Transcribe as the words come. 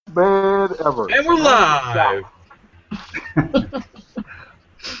bad ever. And we're live.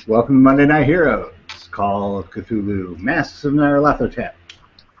 Welcome to Monday Night Heroes, Call of Cthulhu, Masks of Nyarlathotep.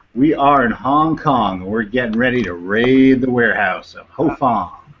 We are in Hong Kong, and we're getting ready to raid the warehouse of Ho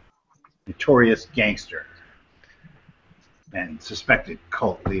Fong, notorious gangster and suspected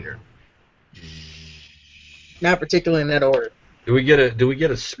cult leader. Not particularly in that order. Do we get a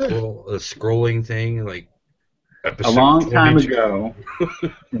scrolling thing like A long time 22? ago,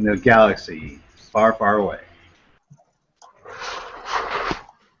 in the galaxy, far, far away.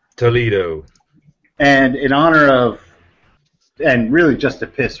 Toledo. And in honor of, and really just to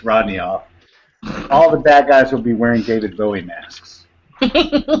piss Rodney off, all the bad guys will be wearing David Bowie masks.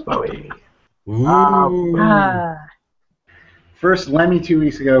 Bowie. Ooh. First Lemmy 2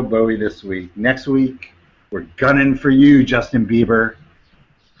 weeks ago, Bowie this week. Next week, we're gunning for you, Justin Bieber.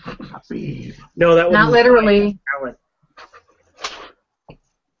 No, that Not literally. Alan.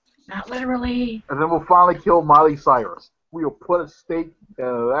 Not literally. And then we'll finally kill Miley Cyrus. We will put a stake in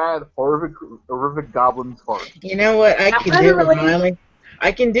that horrific goblin's heart. You know what? I Not can deal with literally. Miley.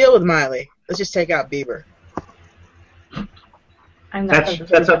 I can deal with Miley. Let's just take out Bieber. I'm not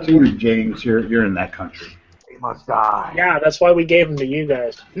That's up to you, James. You're in that country. He must die. Yeah, that's why we gave him to you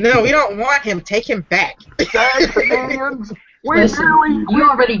guys. No, we don't want him. Take him back. Dang, Canadians! We Listen, really... you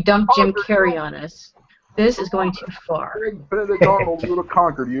already dumped Jim Carrey on us. This is going too far. Big Benedict Arnold would have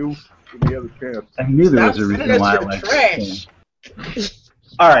conquered you if he had a chance. I knew there Stop was a reason sending us why I your liked trash. this game.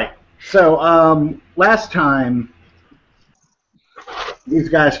 All right. So last time, these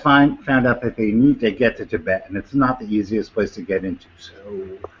guys found out that they need to get to Tibet, and it's not the easiest place to get into.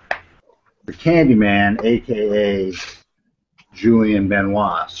 So the Candyman, a.k.a. Julien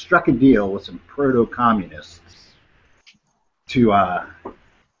Benoit, struck a deal with some proto-communists to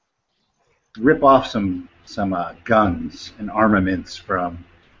rip off some guns and armaments from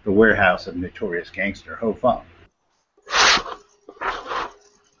the warehouse of notorious gangster Ho Fong.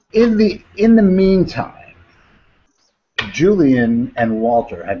 In the meantime, Julian and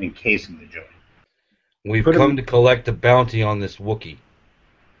Walter have been casing the joint. We've Put come him- to collect a bounty on this Wookiee.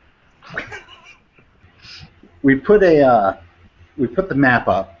 We put the map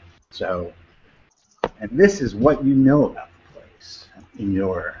up, so, and this is what you know about the place in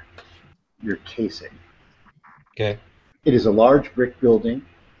your casing. Okay. It is a large brick building.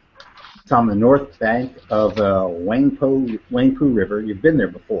 It's on the north bank of Wangpu River. You've been there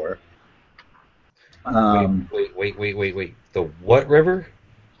before. Wait. The what river?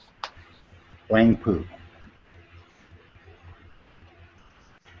 Wangpu.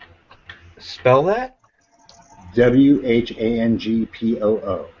 Spell that? Whangpoo.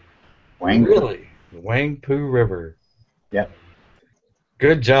 Wangpu. Really? Wangpu River. Yep.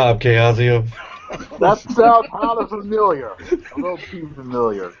 Good job, Chaosium. That sounds kind of familiar. A little too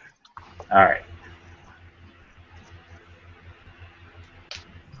familiar. All right.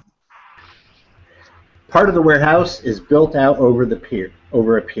 Part of the warehouse is built out over a pier,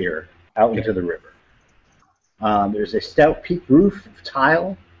 out into the river. There's a stout peak roof of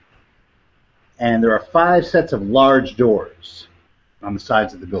tile, and there are 5 sets of large doors on the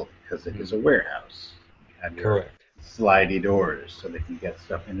sides of the building because it is a warehouse. You have your Correct. slidey doors so they can get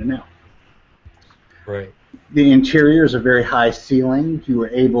stuff in and out. Right. The interior is a very high ceiling. You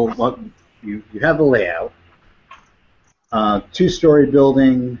have the layout. 2-story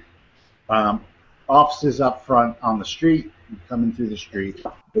building, offices up front on the street, coming through the street.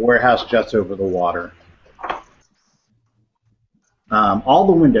 The warehouse juts over the water. All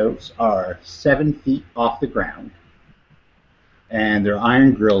the windows are 7 feet off the ground, and there are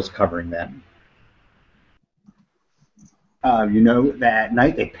iron grills covering them. You know that at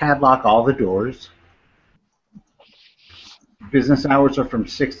night they padlock all the doors. Business hours are from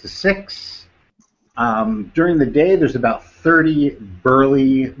 6 to 6. During the day, there's about 30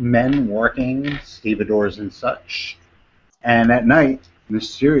 burly men working, stevedores and such. And at night,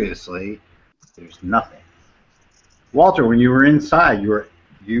 mysteriously, there's nothing. Walter, when you were inside,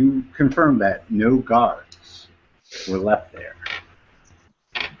 you confirmed that no guards were left there.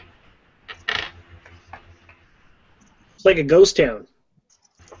 It's like a ghost town.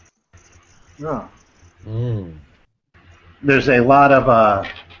 Yeah. There's a lot of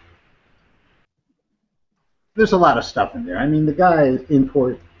stuff in there. I mean, the guy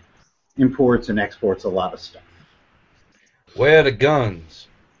imports and exports a lot of stuff. Where are the guns?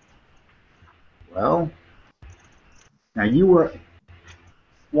 Well, now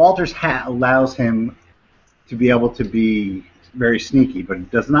Walter's hat allows him to be able to be very sneaky, but it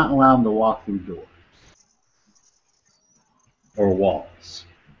does not allow him to walk through doors or walls.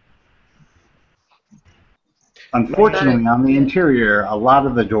 Unfortunately, on the interior, a lot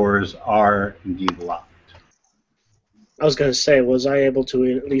of the doors are indeed locked. I was going to say, was I able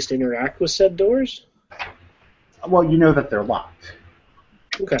to at least interact with said doors? Well, you know that they're locked.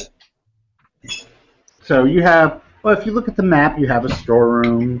 Okay. So you have, well, if you look at the map, you have a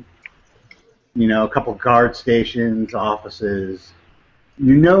storeroom, you know, a couple guard stations, offices.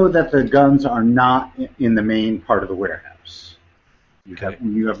 You know that the guns are not in the main part of the warehouse.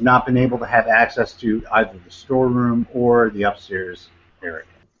 You have not been able to have access to either the storeroom or the upstairs area.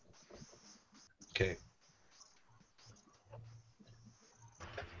 Okay.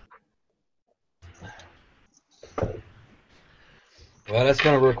 Well, that's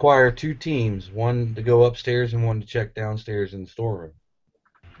going to require 2 teams, one to go upstairs and one to check downstairs in the storeroom.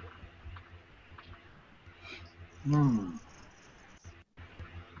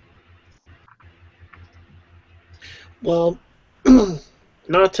 Well,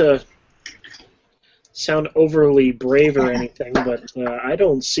 not to sound overly brave or anything, but I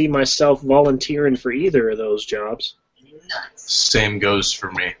don't see myself volunteering for either of those jobs. Same goes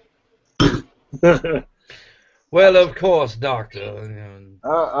for me. Well, of course, Doctor.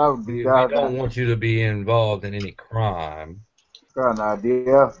 We got don't want you to be involved in any crime. an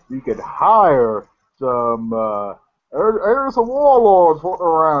idea. You could hire some. There's some warlords floating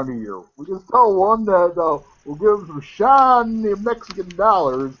around here. We just tell one that we'll give him some shiny Mexican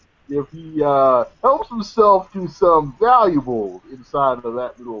dollars if he helps himself to some valuables inside of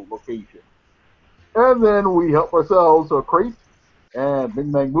that little location. And then we help ourselves to a crate, and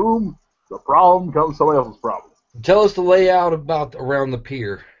bing bang boom, the problem becomes somebody else's problem. Tell us the layout around the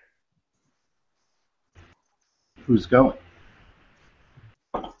pier. Who's going?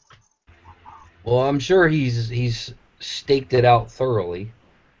 Well, I'm sure he's staked it out thoroughly.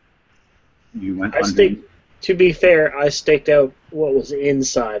 You went To be fair, I staked out what was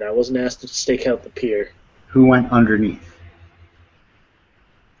inside. I wasn't asked to stake out the pier. Who went underneath?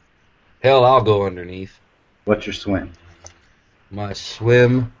 Hell, I'll go underneath. What's your swim? My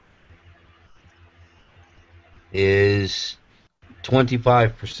swim is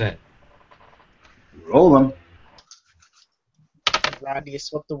 25%. Roll them. Rodney is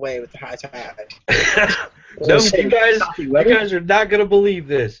swept away with the high tide. No, you guys are not going to believe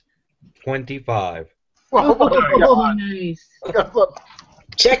this. 25. Oh, nice.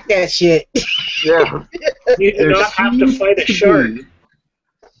 Check that shit. Yeah. You do not have to fight a shark.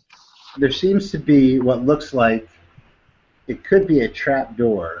 There seems to be what looks like it could be a trap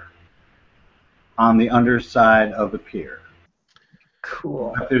door on the underside of the pier.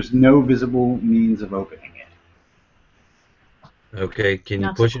 Cool. But there's no visible means of opening it. Okay, can you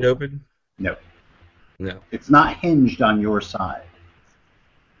Not push so it cool. open? No. No. It's not hinged on your side.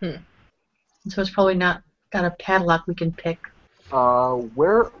 So it's probably not got a padlock we can pick.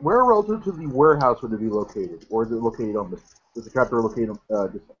 Where relative to the warehouse would it be located, or is it located on the? Is the trapdoor located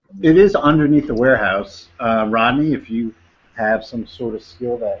just? It is underneath the warehouse. Rodney, if you have some sort of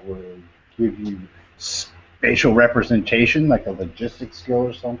skill that would give you spatial representation, like a logistics skill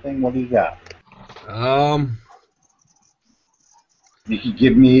or something, what do you got? You could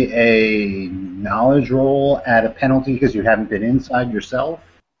give me a knowledge roll at a penalty because you haven't been inside yourself.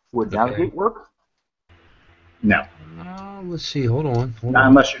 Would navigate work? No. Let's see. Hold on. Not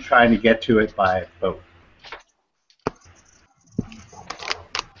unless you're trying to get to it by boat.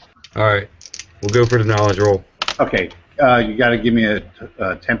 All right. We'll go for the knowledge roll. Okay. You got to give me a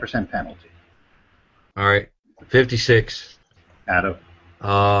 10% penalty. All right. 56. Out of.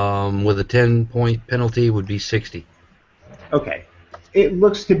 With a 10-point penalty would be 60. Okay. It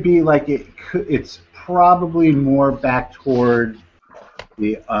looks to be like it's probably more back toward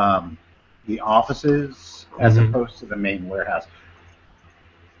the offices as opposed to the main warehouse.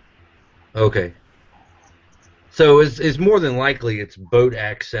 Okay. So it's more than likely it's boat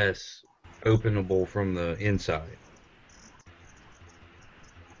access openable from the inside.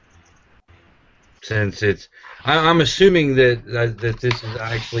 Since it's, I'm assuming that this is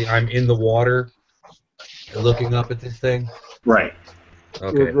actually, I'm in the water looking up at this thing. Right.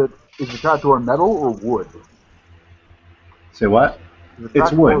 Okay. Is the trapdoor metal or wood? Say what?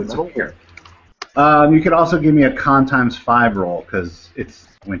 It's wood. It's a pier. You could also give me a con times 5 roll because it's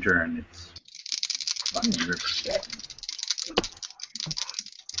winter and it's fucking river.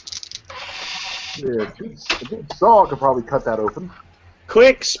 Yeah, a big saw could probably cut that open.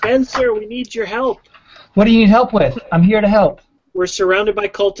 Quick, Spencer, we need your help. What do you need help with? I'm here to help. We're surrounded by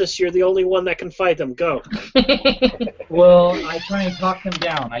cultists. You're the only one that can fight them. Go. Well, I try and talk them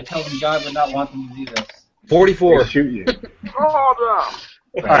down. I tell them God would not want them to do this. 44. They shoot you. Oh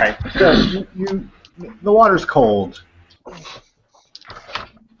All right. So the water's cold.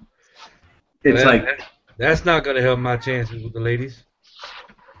 It's That- like That's not going to help my chances with the ladies.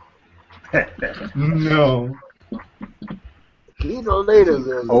 No. See the ladies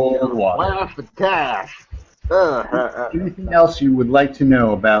and Cold water. blast the cash. Anything else you would like to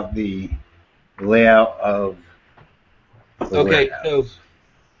know about the layout of the Okay, warehouse? so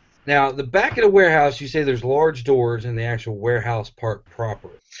now the back of the warehouse, you say there's large doors in the actual warehouse part proper.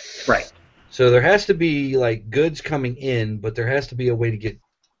 Right. So there has to be like goods coming in, but there has to be a way to get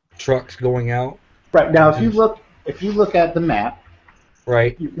trucks going out. Right. Now, if you look at the map,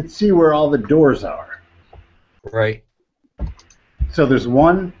 Right, you can see where all the doors are. right. So there's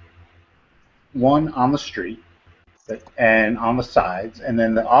one on the street, and on the sides, and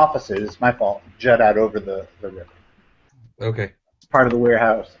then the offices, my fault, jut out over the river. Okay, It's part of the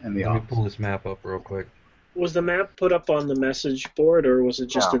warehouse and the let me office. pull this map up real quick. Was the map put up on the message board, or was it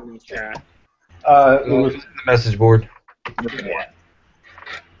just No. in the chat? It was, The message board. yeah.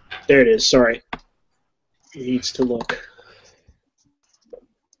 There it is. Sorry. It needs to look.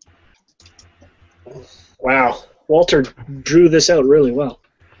 Wow. Walter drew this out really well.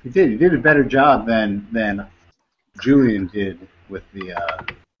 He did a better job than Julian did with the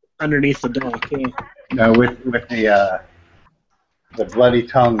Underneath the dock, yeah. with the bloody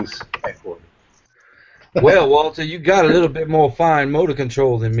tongues headquarters. Well, Walter, you got a little bit more fine motor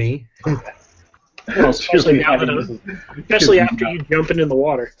control than me. Well, especially now that especially after you jumping in the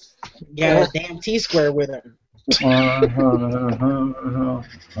water. Got a damn T-square with him.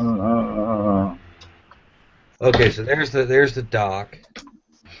 Okay, so there's the dock.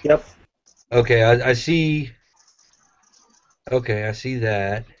 Yep. Okay, I see. Okay, I see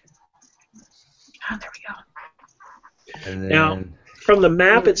that. Oh, there we go. And then, Now- From the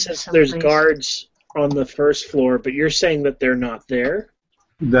map, it says there's Someplace. guards on the first floor, but you're saying that they're not there?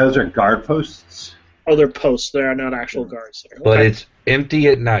 Those are guard posts. Oh, they're posts. They are not actual guards there. but Okay. it's empty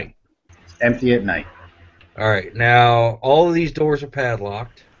at night. It's empty at night. All right, now all of these doors are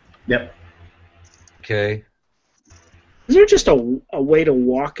padlocked. Yep. Okay. Is there just a way to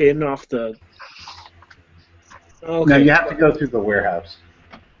walk in off the... Okay. Now you have to go through the warehouse.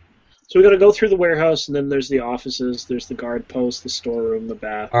 So we got to go through the warehouse, and then there's the offices, there's the guard post, the storeroom, the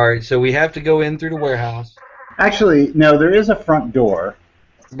bath. All right, so we have to go in through the warehouse. Actually, no, there is a front door.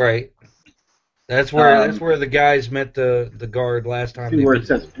 Right. That's where the guys met the guard last time. See they where it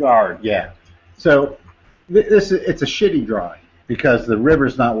visited. says guard, yeah. So it's a shitty drawing because the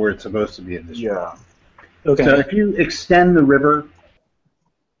river's not where it's supposed to be in this drawing. Okay. So if you extend the river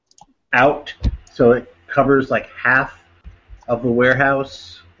out so it covers like half of the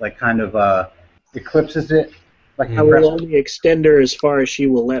warehouse, like kind of eclipses it, like I will only extend her as far as she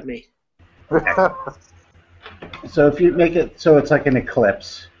will let me. So if you make it so it's like an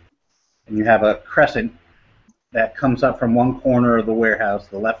eclipse, and you have a crescent that comes up from one corner of the warehouse,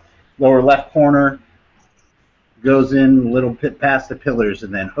 the lower left corner, goes in a little bit past the pillars,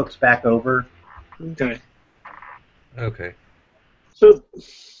 and then hooks back over. Okay. Okay. So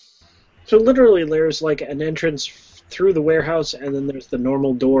literally there's like an entrance through the warehouse, and then there's the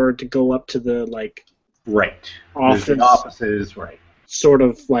normal door to go up to the like Right. There's the offices, right. sort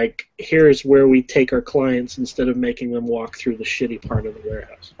of like, here's where we take our clients instead of making them walk through the shitty part of the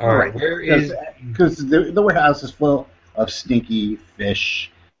warehouse. All right. Where is? Because the warehouse is full of stinky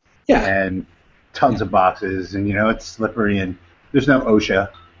fish Yeah. and tons of boxes, and it's slippery, and there's no OSHA.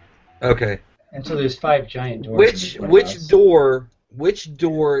 Okay. And so there's 5 giant doors. Which in the warehouse.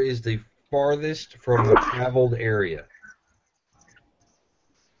 door is the farthest from the traveled area?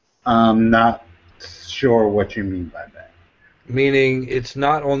 I'm not sure what you mean by that. Meaning it's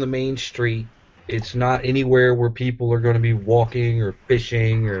not on the main street. It's not anywhere where people are going to be walking or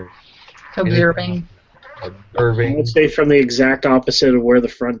fishing or Observing. I observing. would say from the exact opposite of where the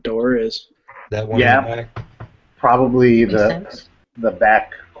front door is. That one Yeah. in the back. Probably Makes the sense.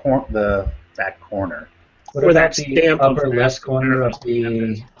 back corner. What Where about that the stamp of upper the left corner of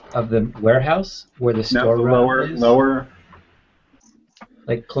the warehouse where the No, the storeroom is? lower.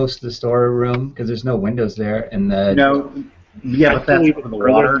 Like close to the storeroom because there's no windows there, and the No, yeah, but that's for the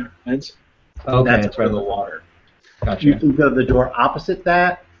water. Fence. okay, That's that's for right. the water. Gotcha. You can go to the door opposite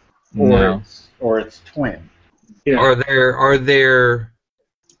that, or No. it's twin. Yeah. Are there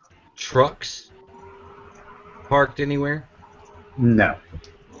trucks parked anywhere? No,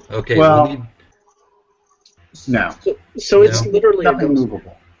 Okay. Well, we need- no, So it's No. literally nothing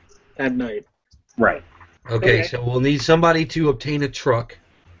movable. at night. Right. okay. Okay. So we'll need somebody to obtain a truck.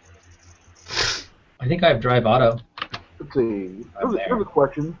 I think I have drive auto. Let's see. Up there. Here's a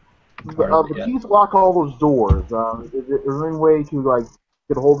question. Or, The yeah. keys lock all those doors. Is there any way to like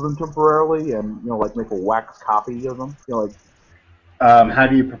get a hold of them temporarily and like make a wax copy of them? Like How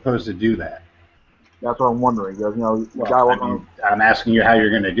do you propose to do that? That's what I'm wondering. Because, the guy Well, I'm asking you how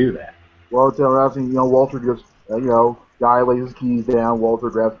you're going to do that. Well, I'm asking, Walter just, guy lays his keys down. Walter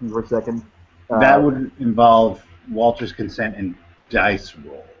grabs keys for a second. That would involve Walter's consent and dice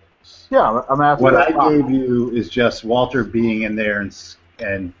rolls. Yeah, I'm asking. What I gave you is just Walter being in there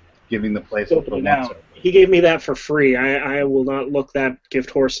and giving the place Open a it out. He gave me that for free. I will not look that gift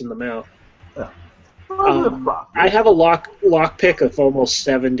horse in the mouth. I have a lock pick of almost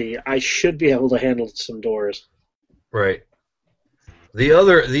 70. I should be able to handle some doors. Right. The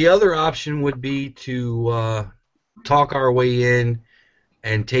other option would be to talk our way in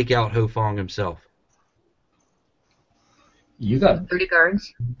and take out Ho Fong himself. You got 30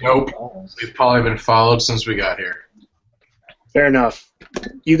 guards. Nope. We've probably been followed since we got here. Fair enough.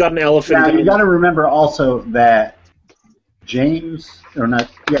 You got an elephant. Now, you got to remember also that James,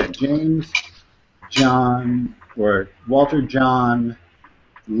 John, or Walter, John,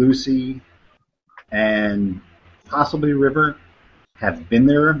 Lucy, and possibly River have been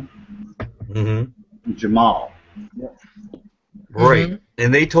there. Mm-hmm. Jamal. Right. Mm-hmm.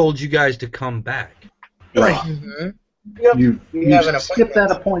 And they told you guys to come back. Right. Mm-hmm. You have an skip that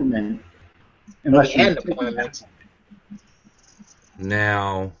appointment unless you And appointments.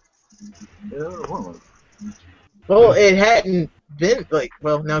 Now, Well, it hadn't been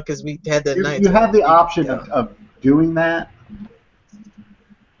no, because we had the night. you have the option of doing that.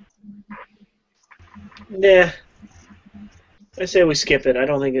 Nah. I say we skip it. I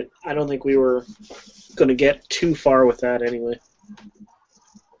don't think we were going to get too far with that anyway.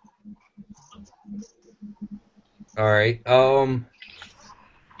 all right.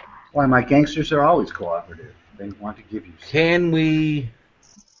 Why, my gangsters are always cooperative. They want to give you.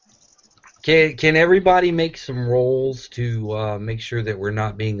 Can everybody make some rolls to make sure that we're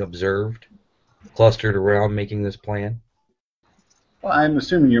not being observed, clustered around making this plan? Well, I'm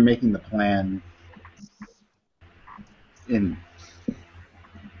assuming you're making the plan you're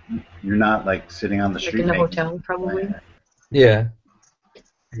not sitting on the Like street in the making hotel, probably. plan. Yeah.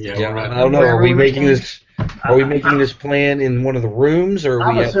 Yeah, Yeah. we're not- I don't know. Where Are we we're making staying? this? Are we making this plan in one of the rooms, or are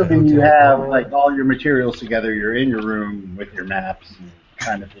I'm we at the assuming you hotel? have all your materials together. You're in your room with your maps and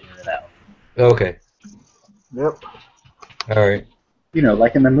trying to figure it out. Okay. Yep. All right.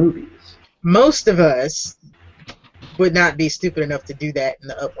 Like in the movies. Most of us would not be stupid enough to do that in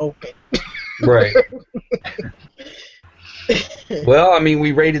the open. Right. Well, I mean,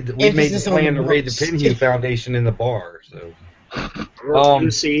 we made the Emphasis on plan the to raid the books. Pinhew Foundation in the bar. So.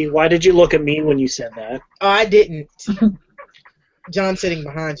 Lucy, why did you look at me when you said that? Oh, I didn't. John's sitting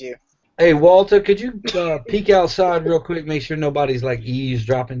behind you. Hey, Walter, could you peek outside real quick, make sure nobody's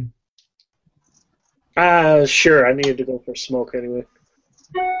eavesdropping? Sure. I needed to go for a smoke anyway.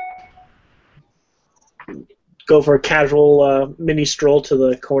 Go for a casual mini stroll to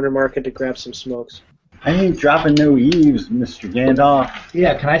the corner market to grab some smokes. I ain't dropping no eaves, Mr. Gandalf.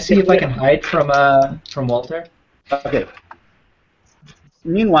 Yeah, can I see if I can hide from Walter? Okay.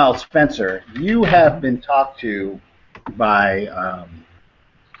 Meanwhile, Spencer, you have been talked to by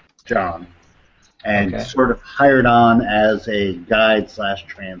John and Okay. sort of hired on as a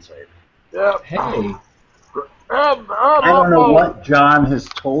guide/translator. Yep. Hey, I don't know what John has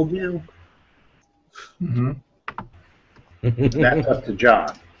told you. hmm That's up to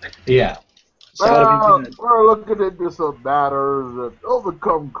John. yeah. It's gotta be good. We're looking into some matters that will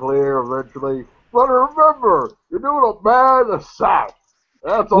become clear eventually. But remember, you're doing a bad assault.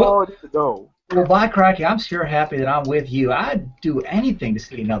 That's all I need to know. Well, by cracky, I'm sure happy that I'm with you. I'd do anything to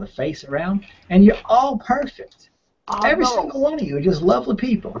see another face around, and you're all perfect. Every single one of you are just lovely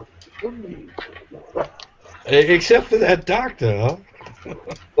people. Except for that doctor, huh?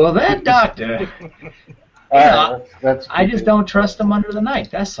 Well, that doctor, That's I just don't trust him under the knife,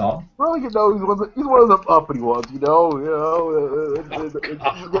 that's all. Well, he's one of the uppity ones, Oh,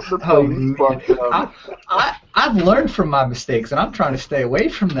 man. I've learned from my mistakes, and I'm trying to stay away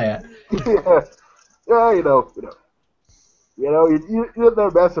from that. You get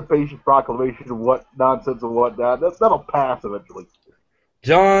that Emancipation Proclamation and what nonsense and whatnot. That'll pass eventually.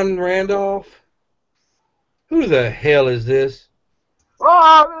 John Randolph? Who the hell is this?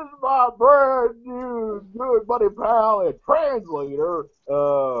 Oh, this is my brand new good buddy pal and translator.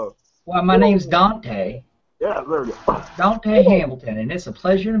 Well, my name's Dante. Yeah, there you go. Dante Hamilton, and it's a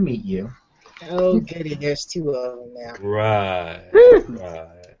pleasure to meet you. Oh, goody, there's two of them now. Right. Right.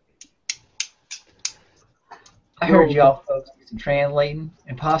 I heard y'all folks do some translating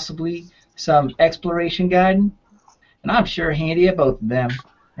and possibly some exploration guiding, and I'm sure handy at both of them.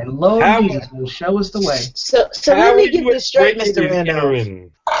 And Lord How- Jesus will show us the way. So let me get this straight, Mr. Randolph.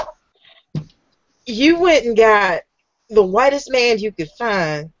 You went and got the whitest man you could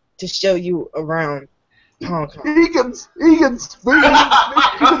find to show you around Hong Kong. He can speak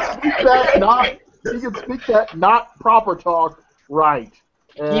that not proper talk right.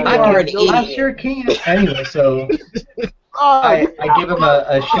 And, You I, are can, an I idiot. sure can. Anyway, so I give him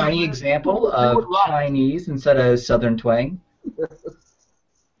a shiny example of Chinese instead of Southern twang.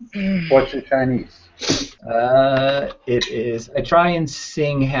 What's your Chinese? It is. I try and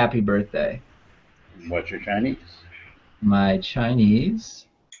sing "Happy Birthday." What's your Chinese? My Chinese.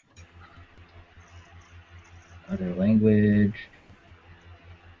 Other language.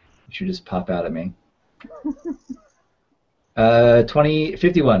 It should just pop out at me.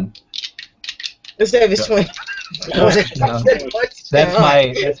 51. Let's have his 20. No.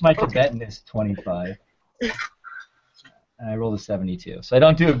 That's my Tibetan is 25. And I rolled a 72, so I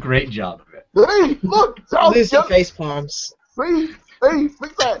don't do a great job of it. Hey, look, South Lose some Jeff- face palms. See, he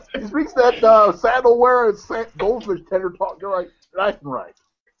speaks that. He speaks that sandal wearing goldfish tender talk. You're right, nice and right.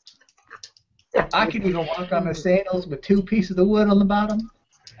 I can even walk on the sandals with 2 pieces of wood on the bottom.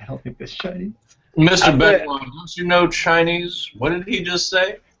 I don't think that's shiny. Mr. Becklon, don't you know Chinese? What did he just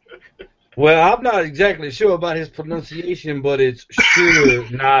say? Well, I'm not exactly sure about his pronunciation, but it's sure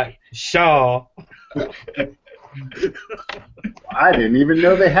not Shaw. I didn't even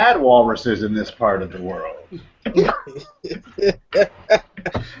know they had walruses in this part of the world.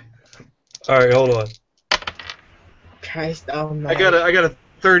 All right, hold on. Christ almighty. I got a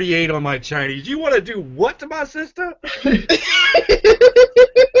 38 on my Chinese. You want to do what to my sister?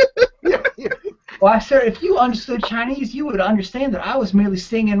 Why, sir, if you understood Chinese, you would understand that I was merely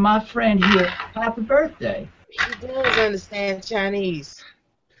singing my friend here happy birthday. He does understand Chinese.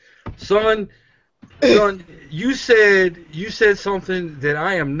 Son, you said something that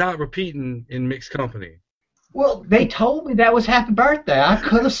I am not repeating in mixed company. Well, they told me that was happy birthday. I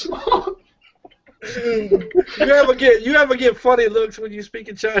could have sworn. You ever get funny looks when you speak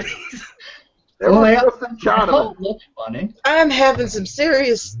in Chinese? Well, they China. don't look funny. I'm having some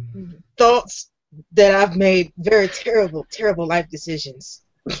serious thoughts that I've made very terrible, terrible life decisions.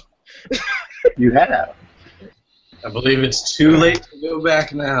 You have. I believe it's too late to go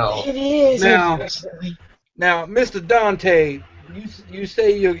back now. It is, Now- unfortunately. Now, Mr. Dante, you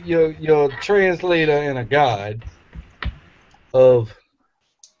say you're a translator and a guide of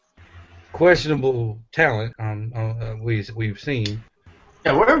questionable talent. We've seen.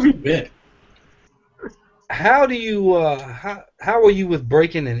 Yeah, where have you been? How do you how are you with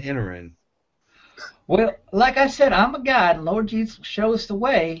breaking and entering? Well, like I said, I'm a guide, and Lord Jesus will show us the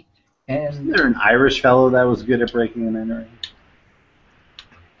way. Isn't And there an Irish fellow that was good at breaking and entering?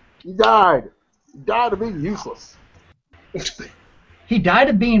 He died. He died of being useless. he died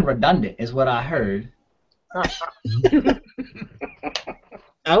of being redundant, is what I heard.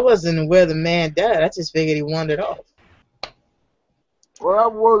 I wasn't aware the man died. I just figured he wandered off.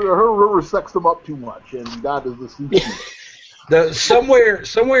 Well, her river sexed him up too much, and he died of the sea.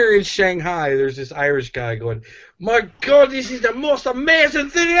 Somewhere in Shanghai, there's this Irish guy going, "My God, this is the most amazing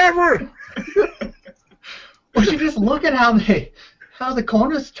thing ever!" Well, you just look at how the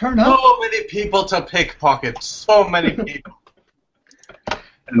corners turn up. So many people to pickpocket. So many people.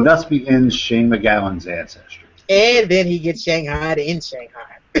 And thus begins Shane McGowan's ancestry. And then he gets Shanghai in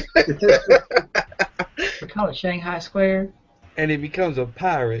Shanghai. We call it Shanghai Square. And he becomes a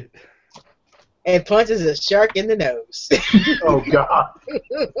pirate. And punches a shark in the nose. Oh, God.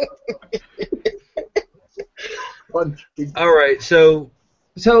 All right, so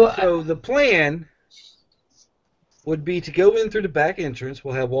So the plan would be to go in through the back entrance.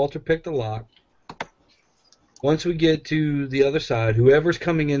 We'll have Walter pick the lock. Once we get to the other side, whoever's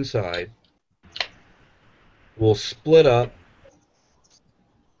coming inside will split up.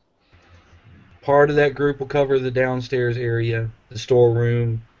 Part of that group will cover the downstairs area, the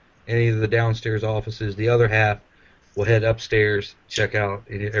storeroom, any of the downstairs offices. The other half will head upstairs, check out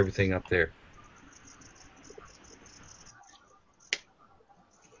everything up there.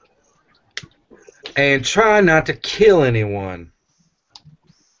 And try not to kill anyone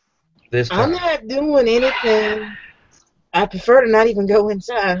this I'm time. not doing anything. I prefer to not even go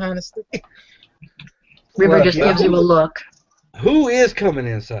inside, honestly. River Well, just yeah. gives you a look. Who is coming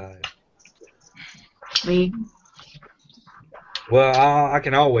inside? Me. Well, I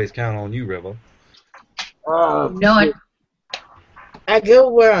can always count on you, River. No, I go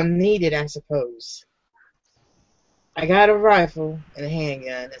where I'm needed, I suppose. I got a rifle and a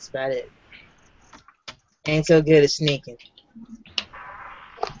handgun. That's about it. Ain't so good at sneaking.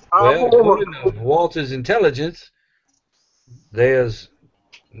 Well, according to Walter's intelligence, there's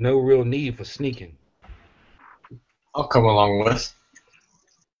no real need for sneaking. I'll come along with.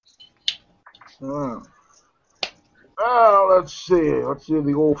 Let's see. Let's see what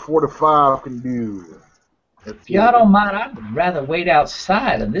the old 45 can do. If y'all don't mind, I'd rather wait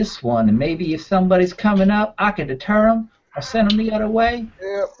outside of this one, and maybe if somebody's coming up, I can deter them or send them the other way.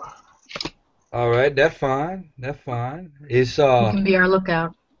 Yep. All right, that's fine. That's fine. It's You can be our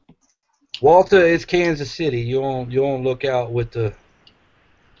lookout. Walter. It's Kansas City. You on lookout with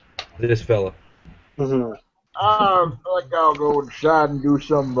this fella. Mhm. I think I'll go inside and do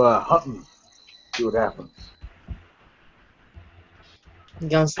some hunting. See what happens.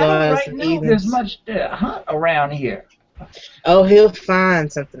 Gonna I start don't right some know if there's evenings. much hunt around here. Oh, he'll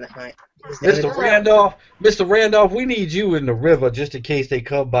find something to hunt. He's never Mr. done- Randolph, we need you in the river just in case they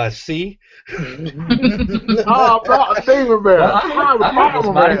come by sea. Oh, I'm not a beaver bear. Well, I heard it's I'm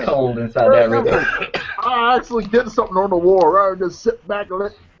a mighty man. cold inside that river. I actually did something on the war rather than just sit back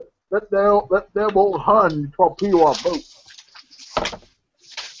and let them old Hun torpedo our boat.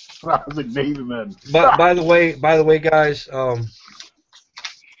 I was a Navy man. But by the way, guys,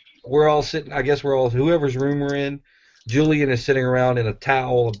 we're all sitting. I guess whoever's room we're in. Julian is sitting around in a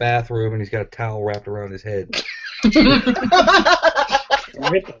bathroom, and he's got a towel wrapped around his head.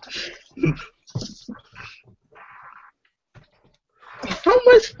 How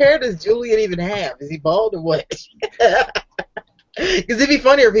much hair does Julian even have? Is he bald or what? Because it'd be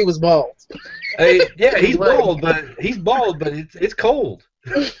funnier if he was bald. Hey, yeah, he's bald, but it's cold.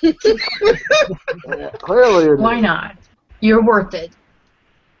 Yeah, clearly, it Why is. not? You're worth it.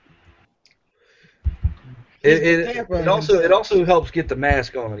 It also helps get the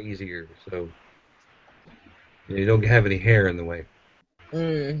mask on easier, so you don't have any hair in the way.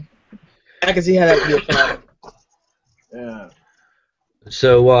 I can see how that would be a problem. Yeah.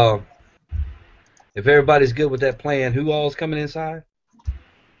 So if everybody's good with that plan, who all's coming inside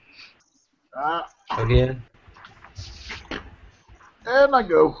again? And I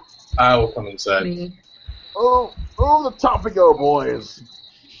go. I will come inside. Me. Oh, the top we go, boys.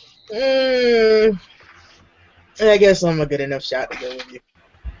 I guess I'm a good enough shot to go with you.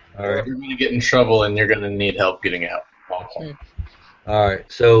 All right. You're going to get in trouble and you're going to need help getting out. Okay. All right.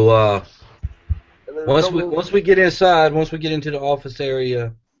 So once we get inside, once we get into the office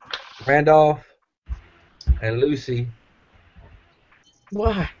area, Randolph and Lucy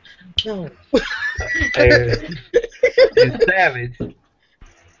Why? No. and Savage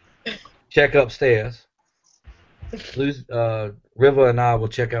check upstairs. River and I will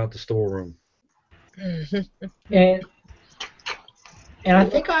check out the storeroom. And I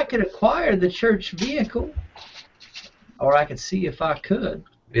think I could acquire the church vehicle, or I could see if I could.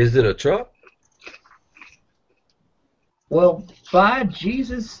 Is it a truck? Well, by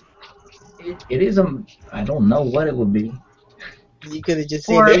Jesus, it is a. I don't know what it would be. You could have just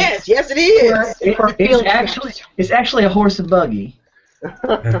said Or- yes. Yes, it is. It's actually a horse and buggy.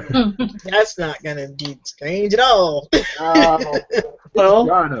 That's not gonna be strange at all. Well,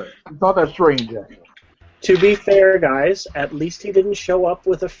 China. It's not that strange, actually. to be fair, guys, at least he didn't show up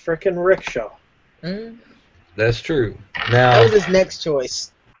with a frickin' rickshaw. That's true. That Now, was his next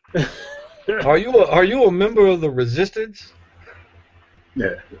choice. are you a member of the Resistance?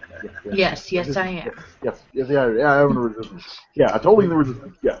 Yeah. Yes, I am. Yes, yeah, I am in the resistance. Yeah, I totally in the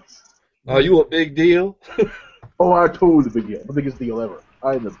resistance, yes. Are you a big deal? Oh, I totally the big deal. The biggest deal ever.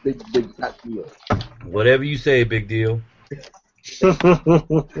 I am the big fat deal. Whatever you say, big deal.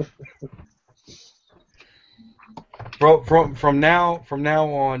 From now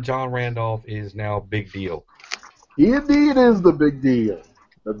on, John Randolph is now big deal. He indeed is the big deal.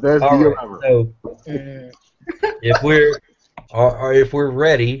 The best All deal right, ever. so if we're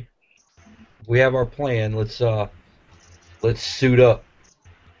ready, we have our plan. Let's suit up.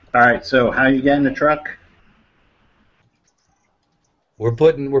 All right, so how you get in the truck? We're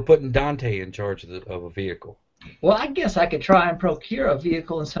putting Dante in charge of a vehicle. Well, I guess I could try and procure a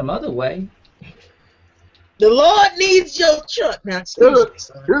vehicle in some other way. The Lord needs your truck. Now, excuse me,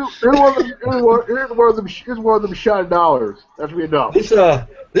 son. Here's one of them shiny dollars. That should be enough.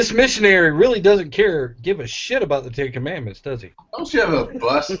 This missionary really doesn't give a shit about the Ten Commandments, does he? Don't you have a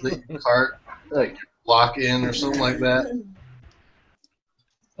bus that you can cart, like, lock in or something like that?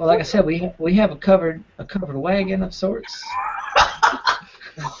 Well, like I said, we have a covered wagon of sorts.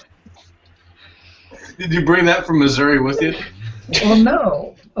 Did you bring that from Missouri with you? Well,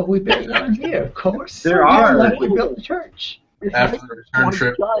 no, we built one here, of course. There are. Like we built the church. After the return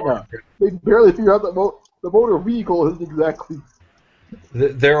trip? China. They barely figure out that the motor vehicle isn't exactly.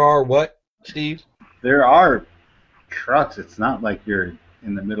 There are what, Steve? There are trucks. It's not like you're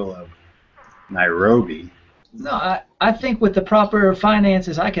in the middle of Nairobi. No, I think with the proper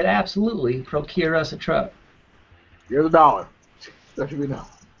finances, I could absolutely procure us a truck. Here's $1. That should be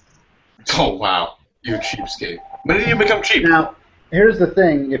enough. Oh, wow. You cheapskate. When did you become cheap? Now, here's the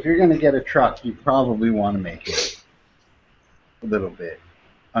thing. If you're going to get a truck, you probably want to make it a little bit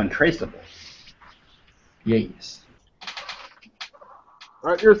untraceable. Yes.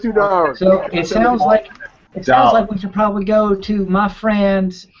 All right, here's $2. So it sounds like we should probably go to my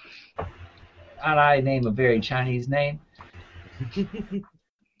friend's. And I name a very Chinese name.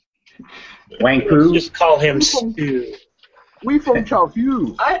 Wang Fu. Just call him Stu. We from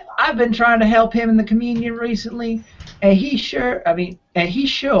Chaofu. I've been trying to help him in the communion recently, and he sure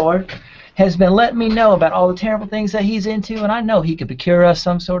has been letting me know about all the terrible things that he's into, and I know he could procure us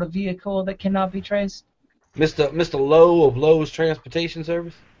some sort of vehicle that cannot be traced. Mr. Lowe of Lowe's Transportation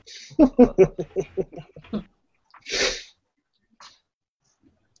Service.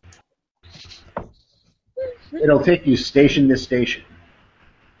 It'll take you station to station.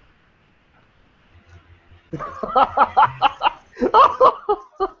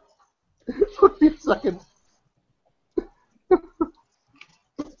 Wait a second.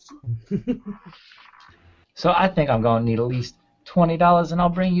 So I think I'm gonna need at least $20, and I'll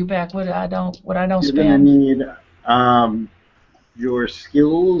bring you back what I don't You're going to spend. need your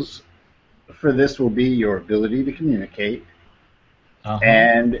skills for this will be your ability to communicate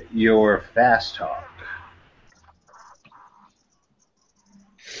and your fast talk.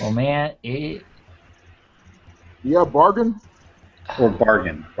 Well, man, Yeah, bargain. Or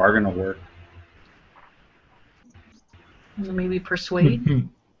bargain. Bargain will work. Maybe persuade.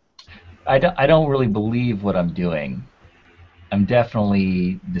 I don't really believe what I'm doing. I'm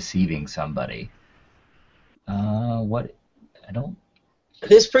definitely deceiving somebody. What? I don't.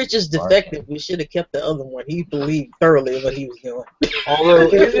 His preacher's defective. We should have kept the other one. He believed thoroughly what he was doing. Although,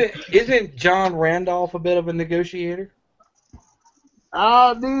 isn't John Randolph a bit of a negotiator?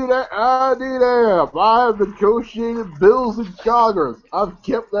 I need help. I have negotiated bills in Congress. I've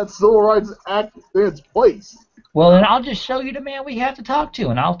kept that Civil Rights Act in its place. Well, then I'll just show you the man we have to talk to,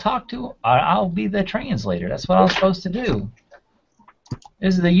 and I'll be the translator. That's what I'm supposed to do.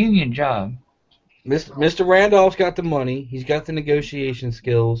 This is the union job. Mr. Randolph's got the money. He's got the negotiation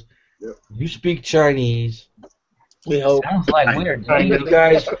skills. Yep. You speak Chinese. We hope. Sounds like we're You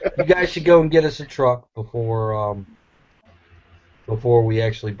guys should go and get us a truck before we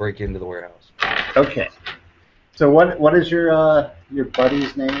actually break into the warehouse. Okay. So what is your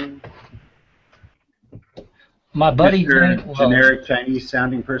buddy's name? My buddy, generic Chinese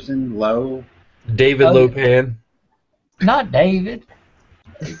sounding person, Lo. David Lopan. Not David.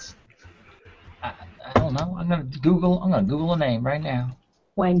 I don't know. I'm gonna Google a name right now.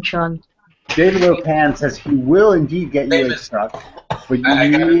 Wang Chung. David Lopan says he will indeed get you a truck, but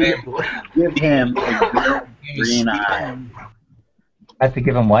you need to give him a girl with green eyes. I have to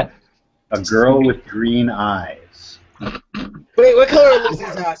give him what? A girl with green eyes. Wait, what color are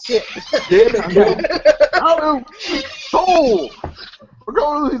Lucy's eyes? Shit. Oh, soul! We're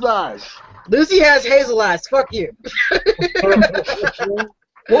going to these eyes. Lucy has hazel eyes. Fuck you.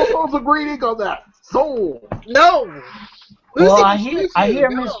 What color's the green ink on that? Soul! No. Lucy, Well, I hear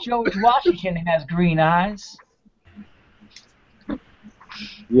Miss George Washington has green eyes.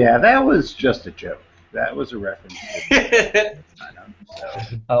 Yeah, that was just a joke. That was a reference.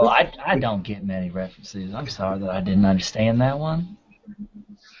 Oh, I don't get many references. I'm sorry that I didn't understand that one.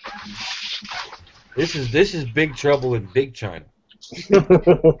 This is Big Trouble in Big China.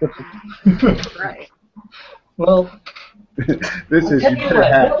 Right. Well, This is tell you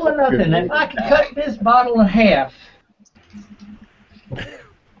what, double or nothing. If I could cut this bottle in half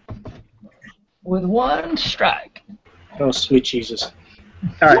with one strike. Oh, sweet Jesus.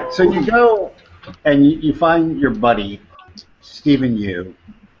 All right, so you go and you find your buddy, Stephen Yu.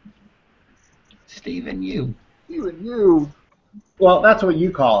 Stephen Yu. Even you. Well, that's what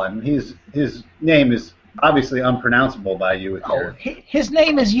you call him. His name is obviously unpronounceable by you with Oh, his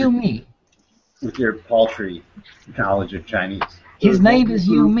name is Yumi. your paltry knowledge of Chinese. His name is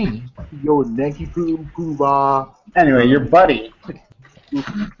Yumi. Yo, Nanky Poo Poo Ba. Anyway, your buddy,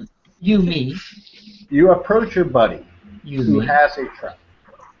 Yumi. you approach your buddy who Yumi. has a truck.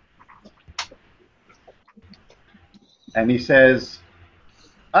 And he says,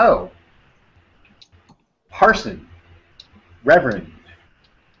 "Oh, Parson, Reverend,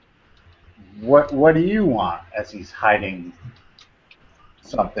 what do you want?" As he's hiding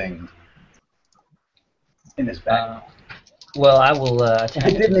something in his bag. Well, I will. I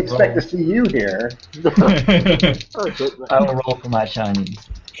didn't expect to see you here. I will roll for my Chinese.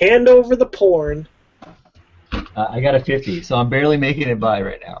 Hand over the porn. I got a 50, so I'm barely making it by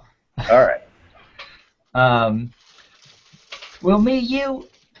right now. All right. Well, you,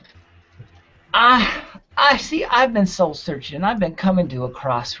 I see. I've been soul searching. I've been coming to a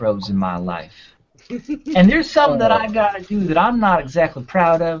crossroads in my life. And there's something that I gotta do that I'm not exactly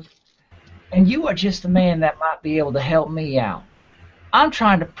proud of, and you are just the man that might be able to help me out. I'm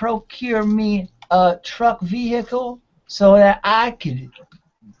trying to procure me a truck vehicle so that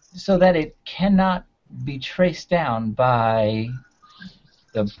it cannot be traced down by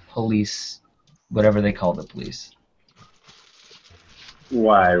the police, whatever they call the police.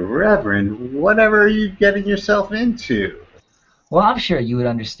 Why, Reverend, whatever are you getting yourself into? Well, I'm sure you would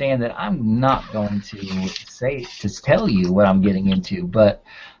understand that I'm not going to tell you what I'm getting into, but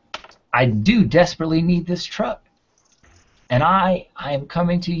I do desperately need this truck. And I am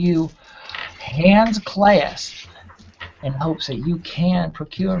coming to you hands clasped in hopes that you can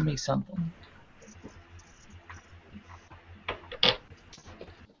procure me something.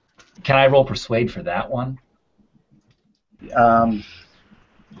 Can I roll persuade for that one?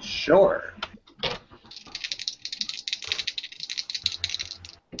 Sure.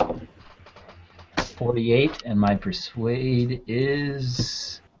 .48, and my persuade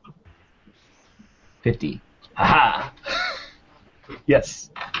is 50. Aha! Yes.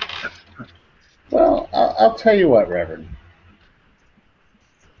 Well, I'll tell you what, Reverend.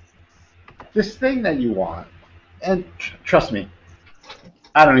 This thing that you want, and trust me,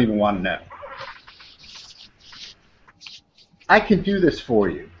 I don't even want to know. I can do this for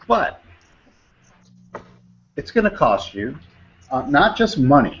you, but it's going to cost you not just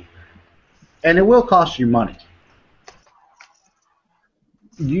money, and it will cost you money.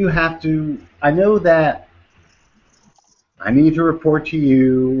 You have to, I know that I need to report to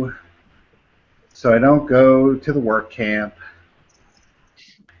you so I don't go to the work camp.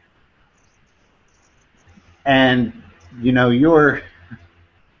 And, you know,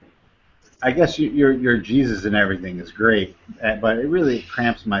 I guess your Jesus and everything is great, but it really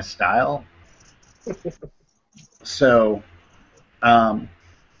cramps my style. So,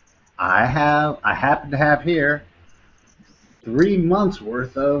 I happen to have here 3 months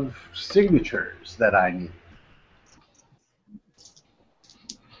worth of signatures that I need.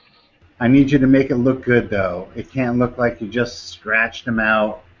 I need you to make it look good, though. It can't look like you just scratched them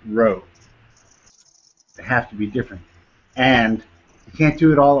out, wrote. They have to be different. And you can't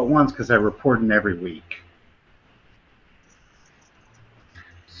do it all at once because I report them every week.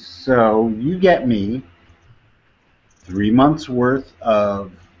 So you get me 3 months worth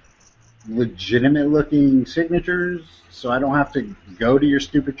of legitimate looking signatures so I don't have to go to your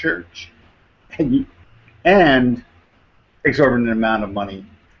stupid church. And exorbitant amount of money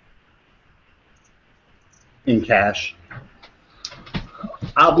in cash.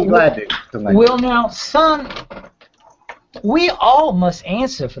 I'll be glad to lend Well, now, son, we all must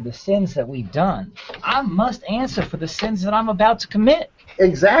answer for the sins that we've done. I must answer for the sins that I'm about to commit.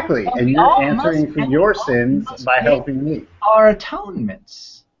 Exactly, and you're answering for your sins by helping me. Our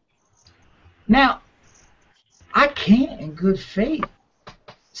atonements. Now, I can't, in good faith,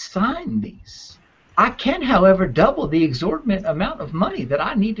 sign these. I can, however, double the exorbitant amount of money that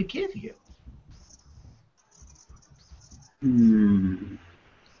I need to give you.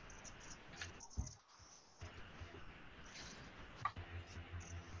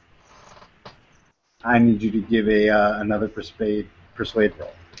 I need you to give another persuade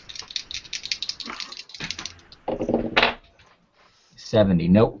roll. 70.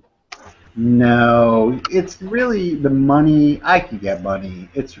 Nope. No, it's really the money. I can get money.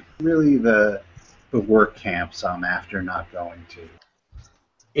 It's really the work camps I'm after not going to.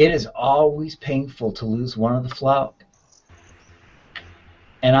 It is always painful to lose one of the flock.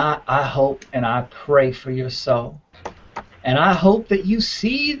 And I hope and I pray for your soul. And I hope that you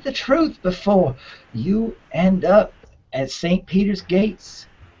see the truth before you end up at St. Peter's gates.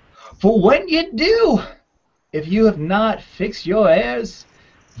 For when you do, if you have not fixed your heirs,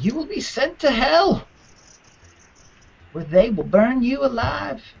 you will be sent to hell, where they will burn you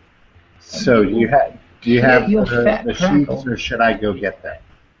alive. So do you have your the fat sheets, crackle. or should I go get them?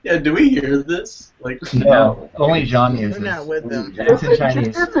 Yeah, do we hear this? Like, No, only John hears We're not this. with them. It's in Chinese.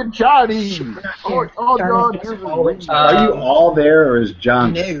 It's in Chinese. Oh, John, here's a Are you all there, or is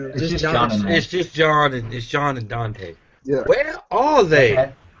John? No, It's just just John. John and It's just John and Dante. Yeah. Where are they?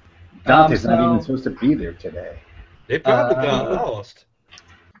 Okay. Dante's not so- even supposed to be there today. They probably got lost.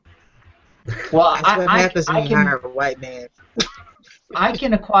 Well, That's what happens I when you can hire a white man. I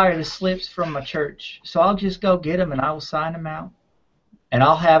can acquire the slips from my church, so I'll just go get them and I will sign them out, and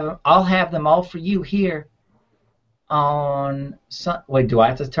I'll have them all for you here. Wait, do I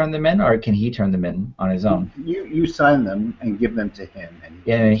have to turn them in, or can he turn them in on his own? You sign them and give them to him, and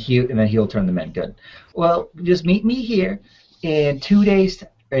Yeah, and then he'll turn them in. Good. Well, just meet me here in 2 days.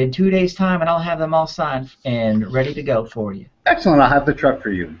 In 2 days' time, and I'll have them all signed and ready to go for you. excellent. I'll have the truck for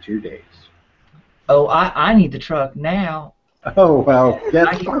you in 2 days. Oh, I need the truck now. Oh, well, I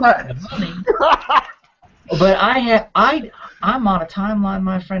guess can what? get the money. But I'm on a timeline,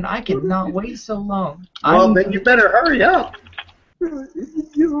 my friend. I cannot wait so long. Well, then you better hurry up.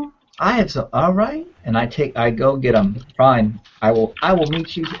 I had some. All right, and I go get them. Fine. I will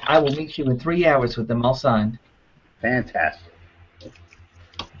meet you. I will meet you in 3 hours with them all signed. Fantastic.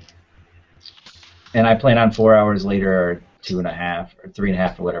 And I plan on 4 hours later, or 2.5, or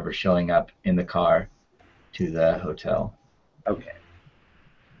 3.5, or whatever, showing up in the car to the hotel. Okay.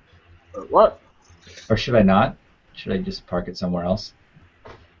 What? Or should I not? Should I just park it somewhere else?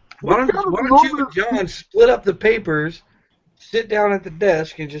 Why don't you and John split up the papers, sit down at the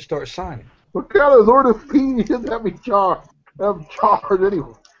desk, and just start signing? What kind of sort of fee does that be charged?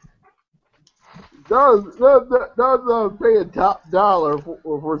 Anyway. Does pay a top dollar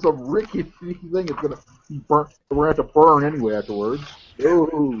for some rickety thing that's gonna be burnt? We're gonna have to burn anyway afterwards.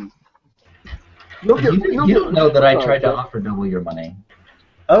 Ooh. You don't know that I tried to offer double your money.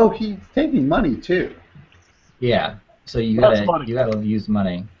 Oh, he's taking money too. Yeah. So you That's gotta money. use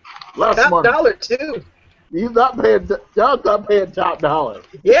money. Less Top money. dollar too. He's not paying. John's not paying top dollar.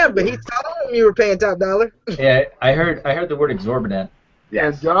 Yeah, but he told him you were paying top dollar. Yeah, I heard the word exorbitant.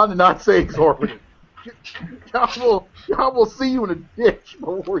 And John did not say exorbitant. John will see you in a ditch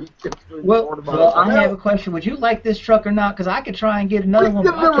before he gets to the Well, I have a question. Would you like this truck or not? Because I could try and get another one.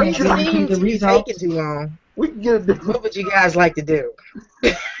 But I can't guarantee the Seems to be results. taking too long. We can get a What would you guys like to do?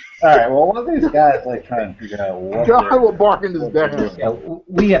 All right. Well, one of these guys like trying to figure out what. John will bark into his deck. Yeah,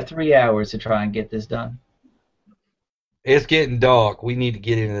 we have 3 hours to try and get this done. It's getting dark. We need to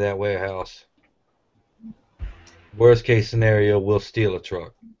get into that warehouse. Worst case scenario, we'll steal a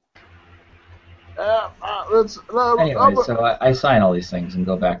truck. Anyway, so I sign all these things and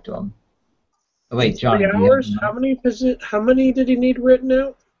go back to him. Oh, wait, John. 3 do you have hours? the How many did he need written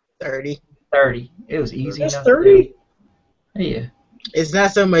out? 30. 30. It was easy That's enough. 30? Yeah. It's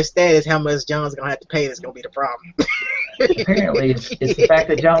not so much that, it's how much John's going to have to pay that's going to be the problem. Apparently, it's the fact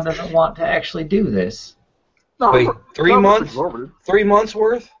that John doesn't want to actually do this. No, Wait, 3 months? exorbitant. 3 months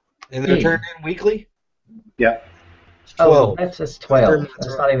worth? And they're Yeah. turned in weekly? Yep. It's Oh, 12. that's 12.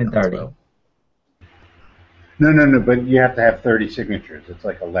 That's not even 30. No. But you have to have 30 signatures. It's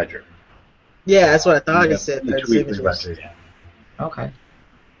like a ledger. Yeah, that's what I thought he Yep, said. each 30 weekly signatures. ledger, yeah. Okay.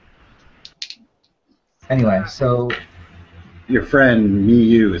 Anyway, so Your friend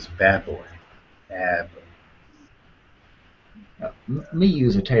Miyu is a bad boy. Bad boy.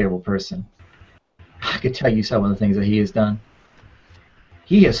 Miyu's a terrible person. I could tell you some of the things that he has done.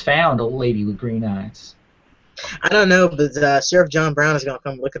 He has found a lady with green eyes. I don't know, but Sheriff John Brown is going to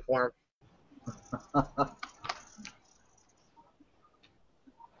come looking for him.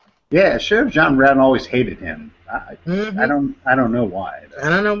 Yeah, Sheriff John Brown always hated him. I Mhm. don't know why. I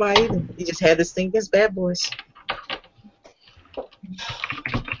don't know why either. He just had this thing against bad boys.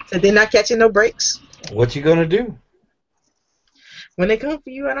 So they're not catching no breaks. What you gonna do? When they come for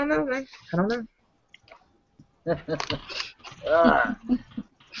you, I don't know, man. I don't know.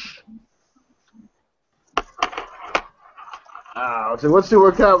 So let's see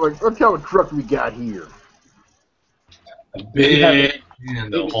what kind of truck we got here. A big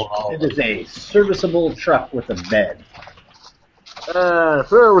handle. Hold on. It is a serviceable truck with a bed.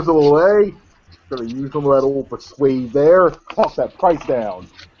 Serviceable, eh? Gonna use some of that old persuade there. Talk that price down.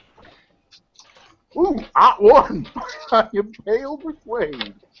 Ooh, hot one. You pale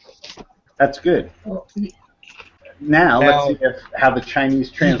persuade. That's good. Well, Now let's see how the Chinese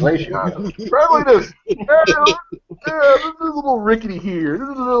translation goes. Friendliness. This is a little rickety here. This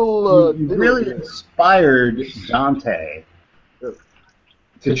is a little. You really inspired Dante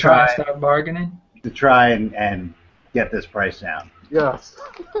to try and start bargaining? to try and get this price down. Yes.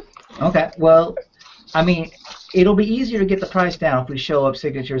 Okay, well, I mean, it'll be easier to get the price down if we show up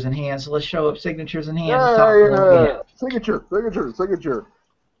signatures in hand, so let's show up signatures in hand and talk to them again. Signature.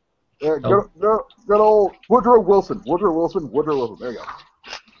 Yeah, Oh. good old Woodrow Wilson. There you go.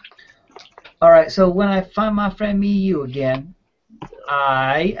 All right, so when I find my friend Miyu again,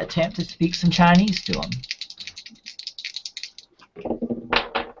 I attempt to speak some Chinese to him.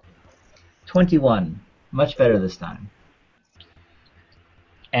 21. Much better this time.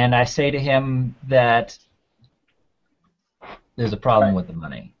 And I say to him that there's a problem with the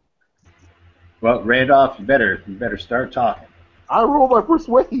money. Well, Randolph, you better start talking. I roll my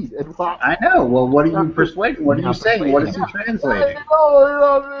persuade. And I know. Well, what are you persuading? What are you saying? What is he translating?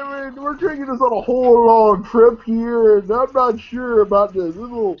 We're taking us on a whole long trip here, and I'm not sure about this. There's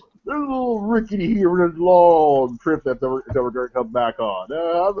a little rickety here with this long trip that we're going to come back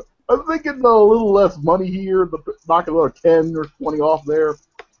on. I'm thinking a little less money here, knock another 10 or 20 off there.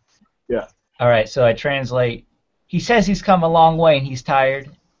 Yeah. All right, so I translate. He says he's come a long way and he's tired,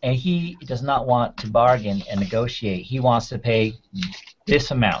 and he does not want to bargain and negotiate. He wants to pay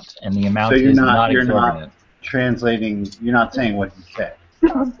this amount, and the amount So is not you're exorbitant. not translating. You're not saying what he said.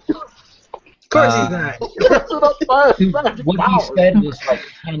 Of course he's not. What he said was like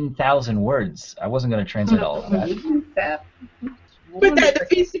 10,000 words. I wasn't going to translate all of that. But that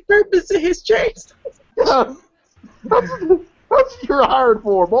defeats the purpose of his trades. That's what you're hired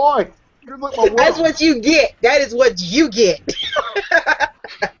for, boy. You're like my That's work. what you get. That is what you get.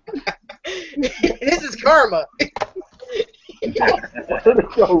 This is karma.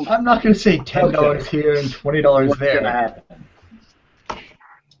 I'm not going to say $10 here and $20 What's there. gonna happen?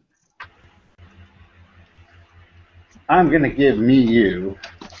 I'm going to give you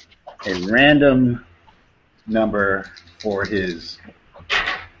a random number for his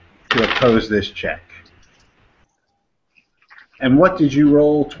to oppose this check. And what did you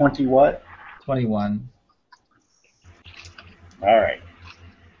roll? 20 what? 21. All right.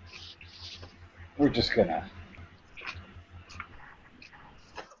 We're just gonna.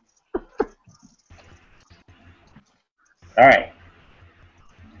 All right.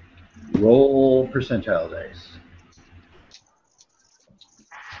 Roll percentile dice.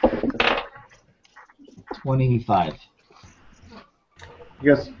 25. He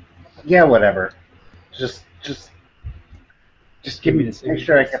goes, yeah, whatever. Just give me. the Make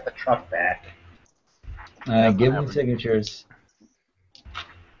sure I get the truck back. Give me signatures.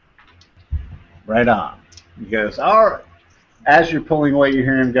 Right on. He goes, all right. As you're pulling away, you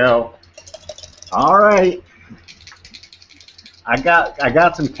hear him go, all right. I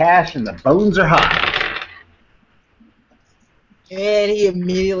got some cash and the bones are hot. And he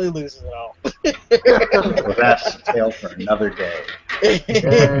immediately loses it all. Well, that's a tale for another day.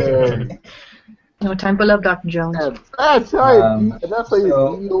 No time for love, Dr. Jones. And that's how you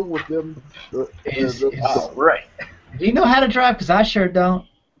so- deal with them. Right. Do you know how to drive? Because I sure don't.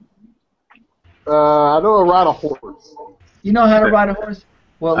 I know how to ride a horse. You know how to ride a horse?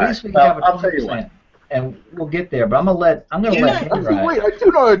 Well, at All least right, we can have a well, I'll tell you 20%. And we'll get there, but I'm gonna let him Wait, drive. I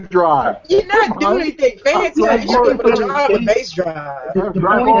do know how to drive. You're not doing anything fancy. You should put drive a base drive.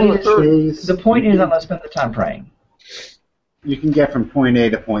 The point is, I'm gonna spend the time praying. You can get from point A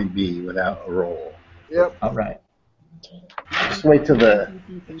to point B without a roll. Yep. All right. Just wait till the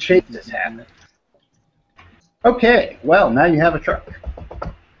chase has happened. Okay, well, now you have a truck.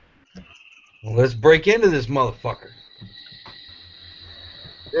 Well, let's break into this motherfucker.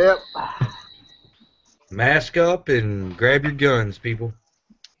 Yep. Mask up and grab your guns, people.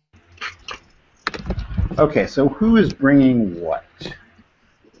 Okay, so who is bringing what?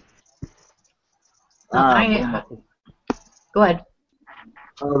 Go ahead.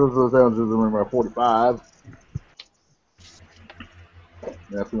 This is sounds just in my 45.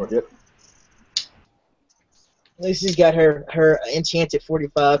 That's pretty much it. At least she's got her enchanted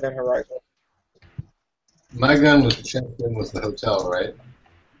 45 and her rifle. My gun was checked in with the hotel, right?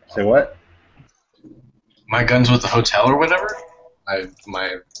 Say what? My gun's with the hotel or whatever? Are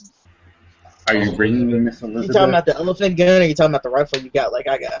you bringing me, Miss You Elizabeth? talking about the elephant gun, or you talking about the rifle you got like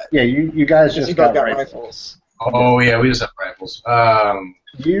I got? Yeah, you guys just You got got rifles. rifles. Oh, yeah, we just have rifles.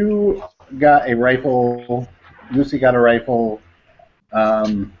 You got a rifle. Lucy got a rifle.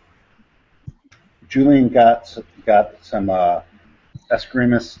 Julian got some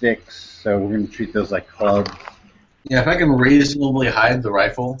eskrima sticks, so we're going to treat those like clubs. Yeah, if I can reasonably hide the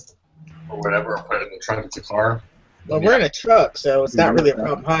rifle or whatever, or put it in the trunk of the car, Well, we're in a truck, so it's not really a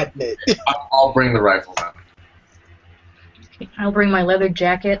problem hiding it. I'll bring the rifle down. I'll bring my leather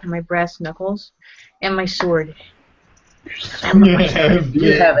jacket and my brass knuckles and my sword. Do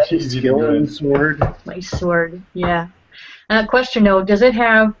you have any skill in sword? My sword, yeah. Question though, does it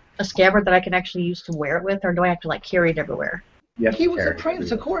have a scabbard that I can actually use to wear it with, or do I have to like carry it everywhere? Yes, He was a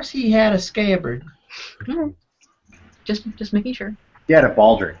prince. Of course he had a scabbard. Just making sure. He had a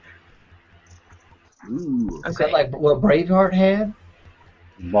baldric. Ooh. Is that like what Braveheart had?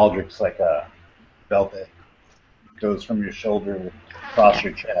 Baldric's like a belt that goes from your shoulder across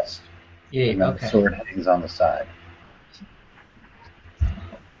your chest. Yeah, And then okay. the sword hangs on the side.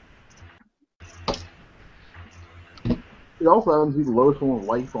 It also happens to be the lowest one of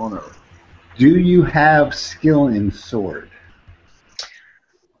life on Earth. Do you have skill in sword?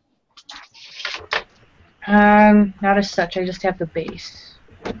 Not as such. I just have the base,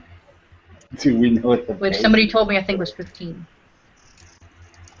 Do we know what the which base somebody is? told me I think was 15.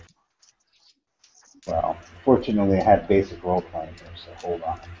 Well, fortunately I had basic role playing here, so hold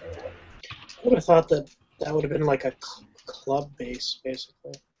on. I would have thought that would have been like a club base,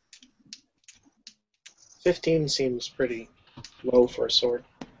 basically. 15 seems pretty low for a sword.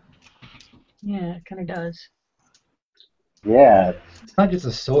 Yeah, it kind of does. Yeah, It's not just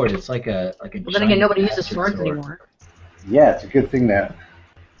a sword. It's like a Well, then giant again, nobody uses bastard swords sword. anymore. yeah, it's a good thing that.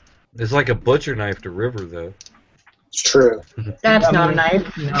 It's like a butcher knife to River, though. It's true. That's I not a mean,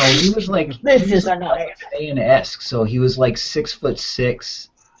 knife. No, he was like This is a knife. Saiyan-esque, so he was like 6'6"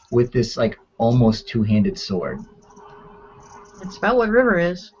 with this like almost two-handed sword. It's about what River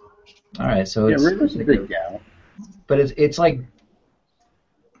is. All right, so Yeah, it's River's a big gal. but it's like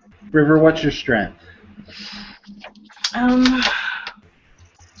River, what's your strength?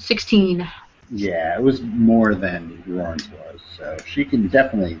 16. Yeah, it was more than Roran's was, so she can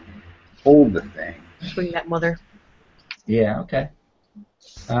definitely hold the thing. Swing that mother. Yeah, okay.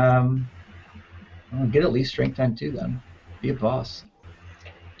 I'll get at least strength time 2 then. Be a boss.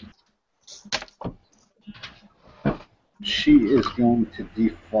 She is going to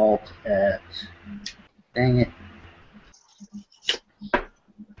default at... Dang it.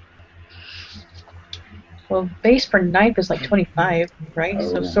 Well, base for knife is like 25, right? Oh,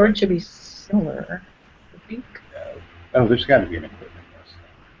 So yeah. sword should be similar, I think. Oh, there's got to be an equipment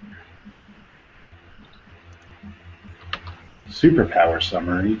list. Superpower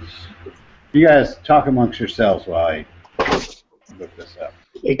summaries. You guys talk amongst yourselves while I look this up.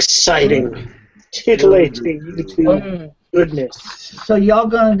 Exciting. Titillating. YouTube. Goodness. So y'all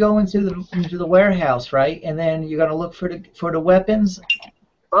gonna go into the warehouse, right? And then you're gonna look for the weapons.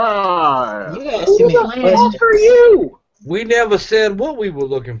 Ah, You asked me a Who question. For you. We never said what we were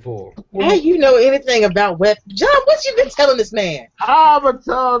looking for. How you know anything about weapons? John, what you been telling this man? I've been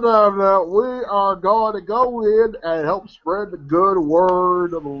telling them that we are going to go in and help spread the good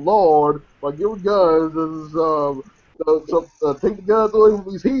word of the Lord by giving guns take the guns away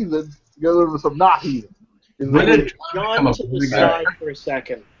from these heathens together with some not heathens. When did it become John a to the big side for a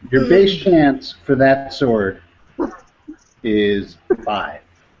second. Your base chance for that sword is 5.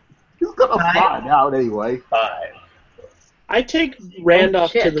 He's gonna find out anyway. 5. I take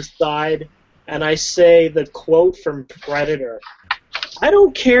Randolph shit. to the side and I say the quote from Predator. I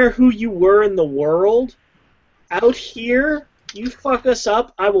don't care who you were in the world. Out here, you fuck us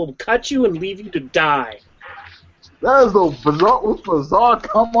up, I will cut you and leave you to die. That is the most bizarre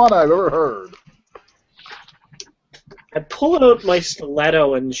come on I've ever heard. I pull out my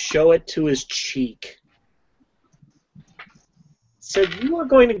stiletto and show it to his cheek. Said, you are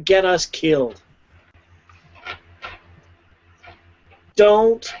going to get us killed.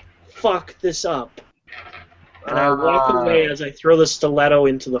 Don't fuck this up. And I walk away as I throw the stiletto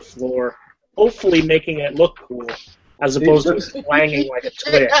into the floor, hopefully making it look cool, as opposed to slanging like a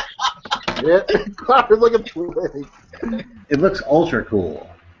twig. Yeah, Clark is like a twig. It looks ultra cool.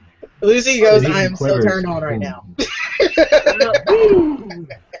 Lucy goes, It I am so quivers. turned on right now.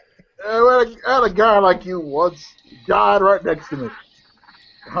 I had a guy like you once. He died right next to me.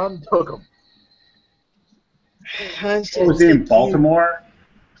 Hun took him. What was he in Baltimore?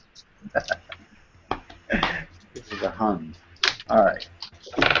 This is a Hun. Alright.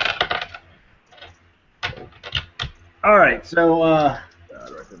 Alright, so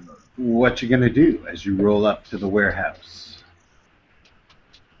what you gonna do as you roll up to the warehouse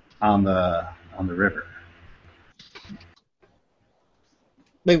on the river?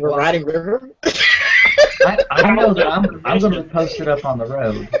 Wait, we're riding river? I know that I'm gonna post it up on the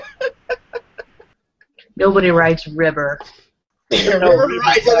road. Nobody rides river. River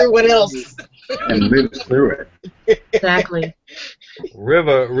rides everyone else. And lives through it. Exactly.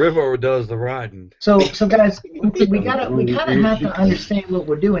 River does the riding. So guys, we kind of have to understand what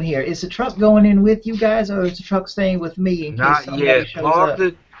we're doing here. Is the truck going in with you guys, or is the truck staying with me in case Not somebody yet. shows Park up?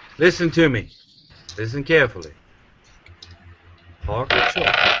 the. Listen to me. Listen carefully. Park the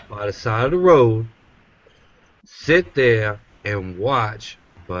truck by the side of the road. Sit there and watch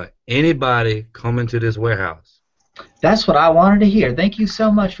for anybody coming to this warehouse. That's what I wanted to hear. Thank you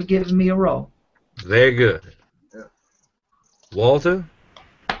so much for giving me a roll. Very good. Walter,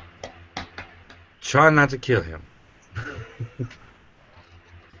 try not to kill him.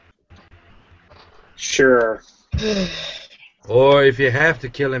 Sure. Or if you have to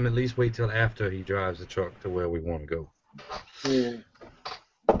kill him, at least wait till after he drives the truck to where we want to go.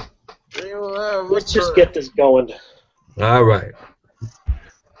 Let's just get this going. All right.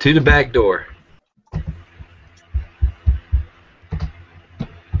 To the back door.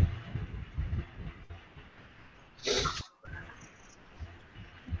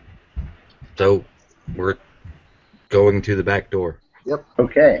 So, we're going to the back door.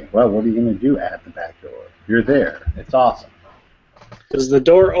 Okay. Well, what are you going to do at the back door? You're there. It's awesome. Does the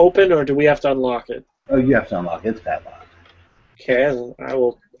door open or do we have to unlock it? Oh, you have to unlock it. It's padlocked. Okay, I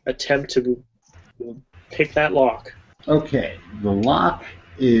will attempt to pick that lock. Okay. The lock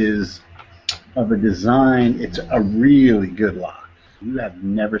is of a design. It's a really good lock. You have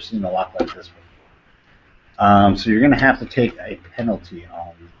never seen a lock like this before. So you're going to have to take a penalty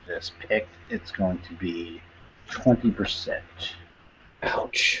on this pick. It's going to be 20%.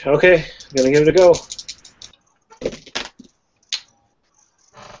 Ouch. Okay, I'm gonna give it a go.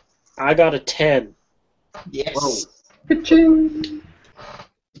 I got a 10. Yes. Ka-ching!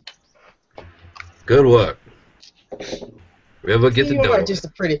 Good work. River, get the You door. are just a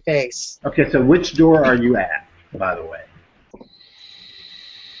pretty face. Okay, so which door are you at, by the way?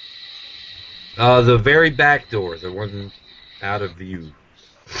 The very back door, the one out of view.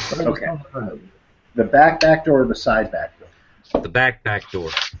 Okay. The back door or the side back door? The back door.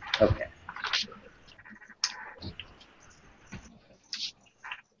 Okay.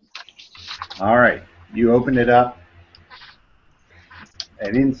 All right. You open it up,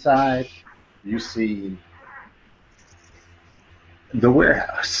 and inside you see the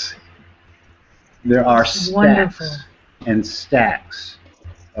warehouse. There are stacks Wonderful. and stacks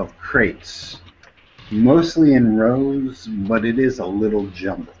of crates, mostly in rows, but it is a little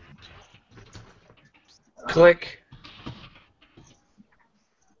jumbled. Click.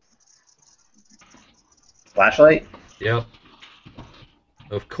 Flashlight? Yep.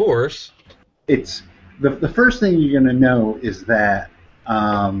 Of course. It's the first thing you're going to know is that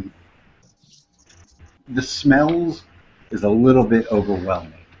the smells is a little bit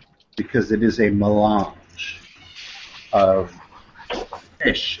overwhelming because it is a melange of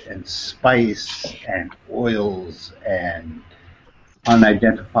fish and spice and oils and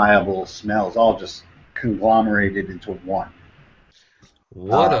unidentifiable smells all just conglomerated into one.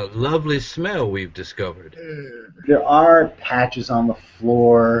 What a lovely smell we've discovered. There are patches on the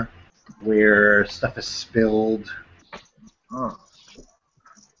floor where stuff is spilled. Huh.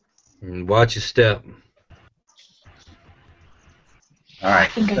 And watch your step. All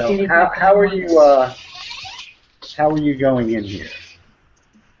right. think I So did it how are once. you? How are you going in here?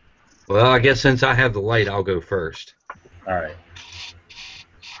 Well, I guess since I have the light, I'll go first. All right.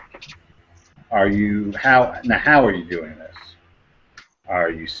 How are you doing this? Are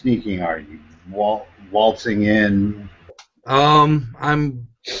you sneaking? Are you waltzing in? I'm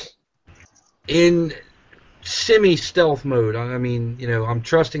in semi-stealth mode. I mean, I'm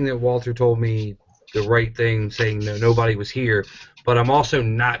trusting that Walter told me the right thing, saying nobody was here, but I'm also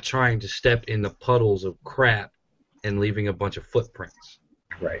not trying to step in the puddles of crap and leaving a bunch of footprints.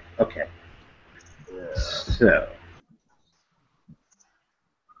 Right. Okay. Yeah.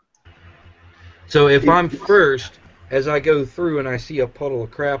 So if I'm first, as I go through and I see a puddle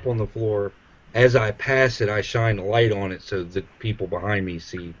of crap on the floor, as I pass it, I shine a light on it so the people behind me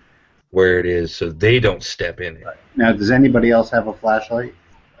see where it is so they don't step in it. Now, does anybody else have a flashlight?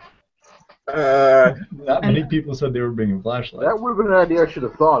 Not many people said they were bringing flashlights. That would have been an idea I should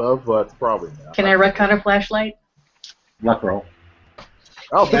have thought of, but probably not. Can I retcon a flashlight? Luck roll.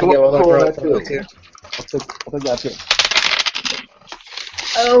 I'll I take get one one roll for that for it, too. too. I'll take that too.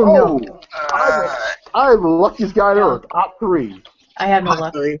 Oh, no. I'm the luckiest guy ever. Top 3. I have no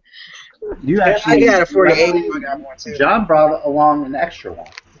luck. You I actually. got a 48. I got one too. John brought along an extra one.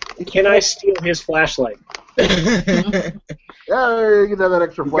 Can I steal his flashlight? Yeah, you can have that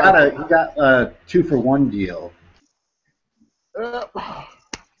extra He flash. got a 2-for-1 deal.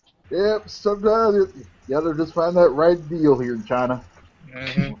 Yep, sometimes you gotta just find that right deal here in China.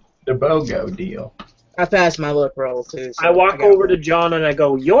 Mhm. The BOGO deal. I passed my look roll too. So I walk got over to John and I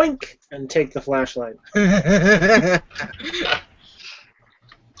go, yoink, and take the flashlight. Yeah,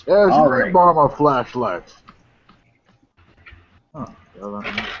 you All can right. borrow my flashlight. Huh. Well,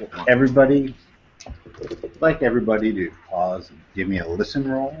 Everybody, like everybody, do pause and give me a listen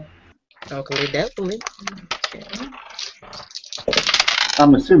roll. Okay, definitely.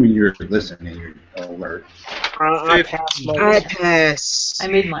 I'm assuming you're listening, you're alert. I pass my. I pass. I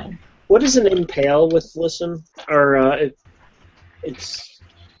made mine. What is an impale with listen? Or it's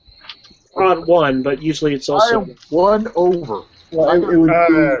on 1, but usually it's I also. am 1 over. Well, it would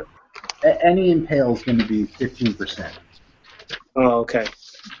be, any impale is going to be 15%. Oh, okay.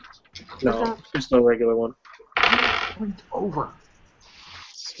 No, there's no regular one. 1 over.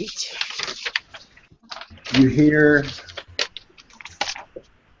 Sweet. You hear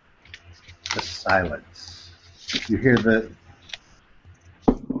the silence. You hear the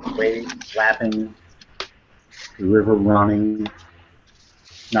waves lapping, the river running.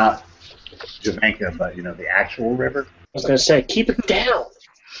 Not Jamaica, but the actual river. I was gonna say, keep it down.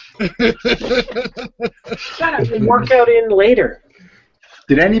 Gotta work out in later.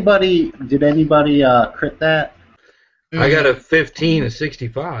 Did anybody crit that? I got a 15, a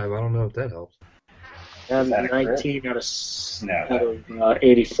 65. I don't know if that helps. I'm that a crit? 19 out No. of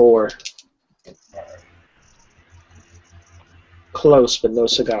 84. Close, but no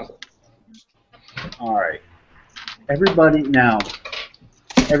cigar. All right. Everybody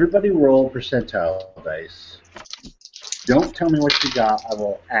roll percentile dice. Don't tell me what you got. I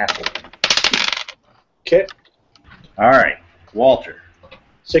will ask it. Okay, All right. Walter.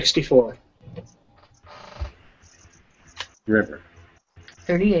 64. River.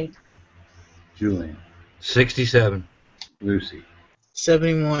 38. Julian. 67. Lucy.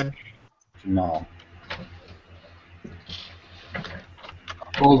 71. Jamal.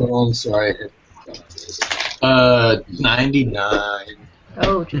 Hold on, sorry. 99.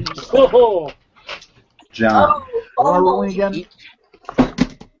 Oh, jeez. Oh, John. Am I rolling again?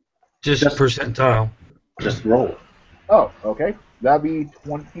 Just percentile. Just roll. Oh, okay. That'd be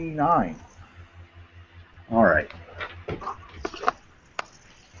 29. All right.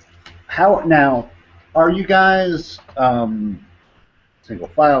 How now? Are you guys single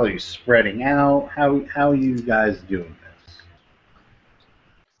file? Are you spreading out? How are you guys doing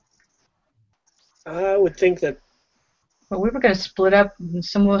this? I would think that. Well, we were going to split up. And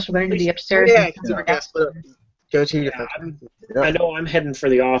some of us were going to be upstairs. Yeah, and because we're gonna split up. Go to different. Yep. I know I'm heading for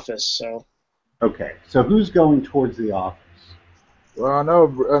the office, so. Okay. So who's going towards the office? Well, I know,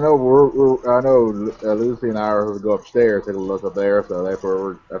 Lucy and I are going to go upstairs, take a look up there, so that's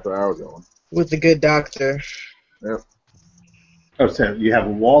where I was going. With the good doctor. Yep. Oh, so you have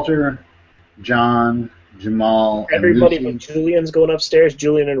Walter, John, Jamal, and Everybody Lucy. but Julian's going upstairs.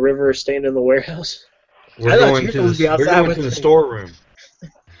 Julian and River are staying in the warehouse. We're I thought going you to were gonna be the, we're outside going with to the me. storeroom.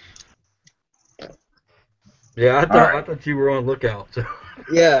 Yeah, I right. thought you were on lookout.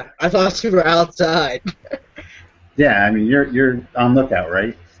 Yeah, I thought you were outside. Yeah, I mean you're on lookout,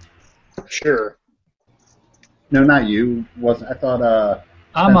 right? Sure. No, not you. Wasn't I thought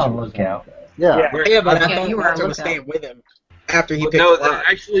I'm Spencer on was lookout. Yeah. Yeah, but I Yeah, thought you were Walter on was lookout. staying with him after he Well, picked no, the lock.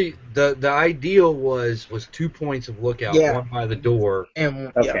 actually, the ideal was 2 points of lookout, Yeah. one by the door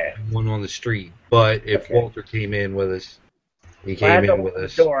And okay. and one on the street. But if Okay. Walter came in with us, he If I had came to in with open the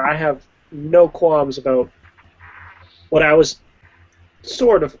us. door, I have no qualms about what I was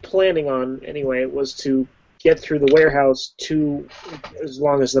sort of planning on anyway, was to get through the warehouse to, as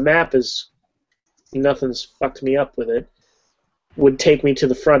long as the map is, nothing's fucked me up with it, would take me to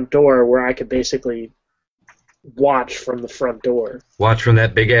the front door where I could basically watch from the front door. Watch from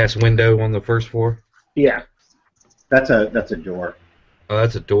that big ass window on the first floor. Yeah. That's a door. Oh,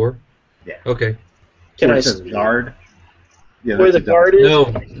 that's a door. Yeah. Okay. Can Where I it says see guard? Yeah, where that's the a guard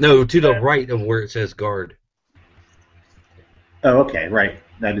is? No, to the right of where it says guard. Oh, okay, right.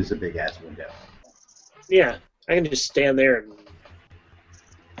 That is a big ass window. Yeah. I can just stand there and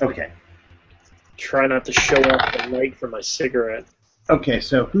Okay. try not to show off the light for my cigarette. Okay,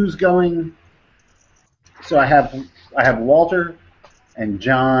 so who's going? So I have Walter and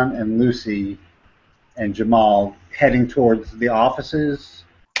John and Lucy and Jamal heading towards the offices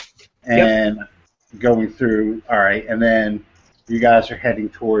and going through. All right, and then you guys are heading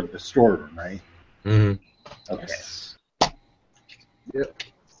toward the storeroom, right? Mm-hmm. Okay. Yep.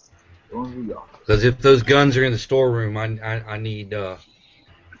 Going to the office. Because if those guns are in the storeroom, I need our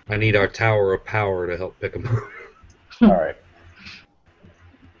tower of power to help pick them up. All right.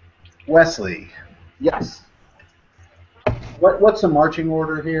 Wesley, Yes. what's the marching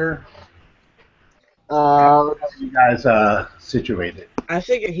order here? How are you guys situated? I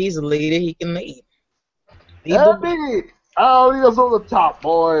figure he's a leader. He can lead. Lead Hey, the- Biggie! I'll lead us on the top,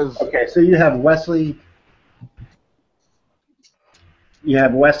 boys. Okay, so you have Wesley. You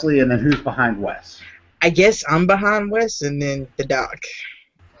have Wesley, and then who's behind Wes? I guess I'm behind Wes, and then the doc.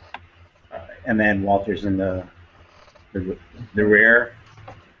 And then Walter's in the rear.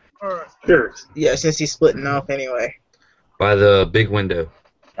 Sure. Yeah, since he's splitting off anyway. By the big window.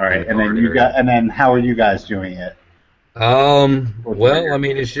 All right, and then and then how are you guys doing it? Well, I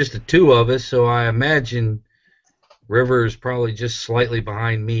mean, it's just the two of us, so I imagine River is probably just slightly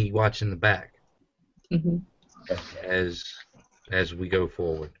behind me, watching the back Mm-hmm. as we go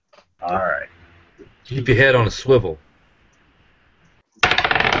forward. All right. Keep your head on a swivel. They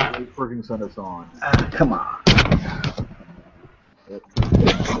freaking sent us on. Come on,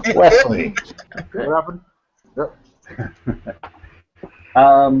 Wesley. What happened? Yep.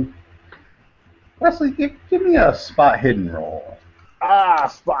 Wesley, give me a spot hidden roll.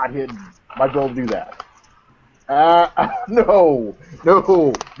 Spot hidden. Might be able to do that. No,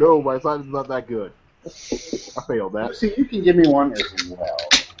 my side is not that good. I failed that. See, you can give me one as well.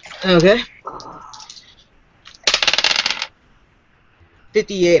 Okay.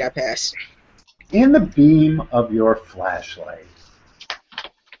 58, I passed. In the beam of your flashlight,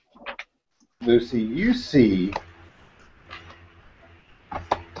 Lucy, you see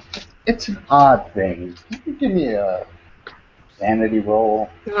It's an odd thing. Can you give me a sanity roll?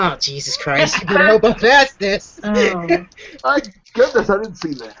 Oh, Jesus Christ. You better hope I pass this. Oh. My goodness, I didn't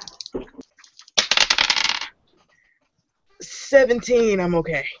see that. 17, I'm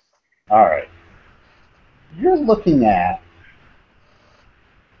okay. All right. You're looking at...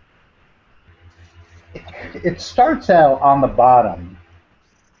 It starts out on the bottom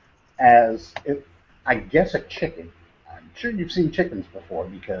as, I guess, a chicken. I'm sure you've seen chickens before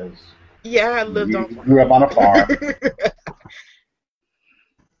because Yeah, I lived you on. grew up on a farm.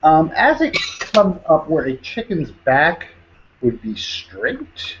 As it comes up where a chicken's back would be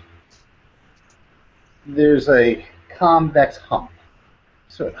straight, there's a convex hump.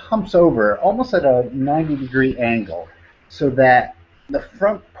 So it humps over almost at a 90-degree angle so that the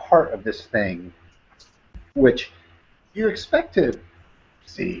front part of this thing, which you expect to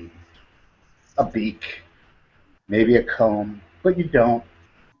see a beak, maybe a comb, but you don't.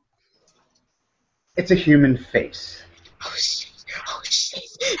 It's a human face. Oh, shit. Oh, shit.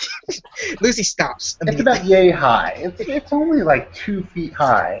 Lucy stops. It's about yay high. It's only like 2 feet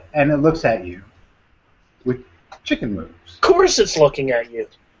high, and it looks at you with chicken moves. Of course it's looking at you.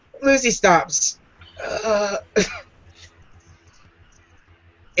 Lucy stops.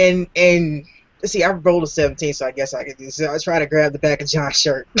 And see, I rolled a 17, so I guess I could do this. So I was trying to grab the back of John's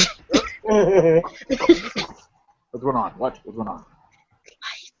shirt. What's going on? What's going on?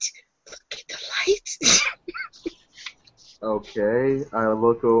 Light. Look at the light. Okay, I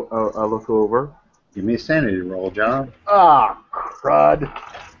look over. Give me a sanity roll, John. Ah, crud.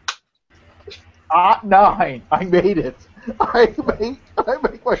 9. I made it. I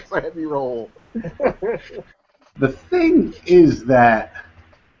make my sanity roll. The thing is that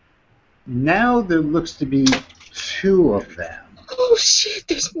now there looks to be 2 of them. Oh, shit,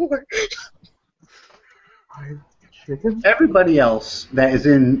 there's more. Chicken? Everybody else that is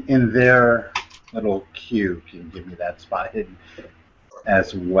in their little queue can give me that spot hidden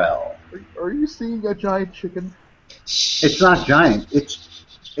as well. Are you seeing a giant chicken? It's not giant.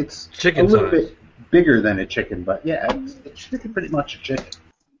 It's Chicken a little size. bit bigger than a chicken, but yeah, it's pretty much a chicken.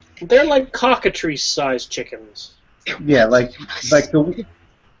 They're like cockatrice-sized chickens. Yeah, like the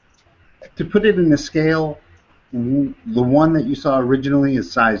to put it in the scale, the one that you saw originally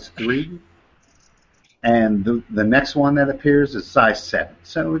is size 3, and the next one that appears is size 7.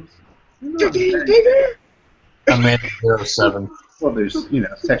 So it's They're getting bigger. I made 07. well, there's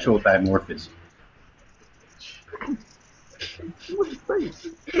sexual dimorphism.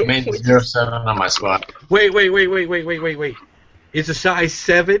 I made 07 on my spot. Wait. It's a size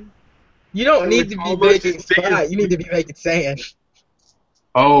 7? You don't need to be Almost making as big as- spot. You need to be making sand.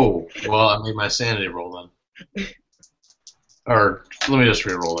 Oh, well, I made my sanity roll then. Or let me just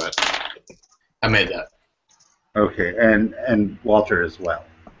re-roll that. I made that. Okay, and Walter as well.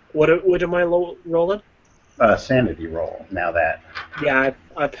 What am I rolling? Sanity roll. Now that. Yeah,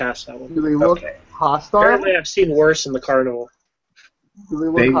 I passed that one. Do they look Okay. hostile? Apparently I've seen worse in the carnival. Do they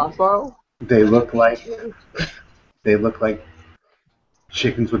look They- hostile? They look like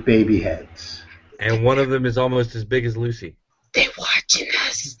chickens with baby heads. And one of them is almost as big as Lucy. They're watching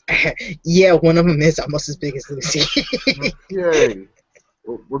us. Yeah, one of them is almost as big as Lucy. Okay.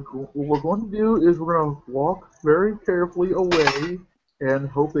 What we're going to do is we're going to walk very carefully away and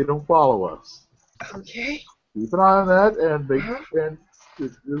hope they don't follow us. Okay. Keep an eye on that and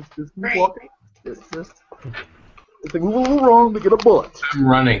just keep Right. walking. If they move a little wrong, they get a bullet. I'm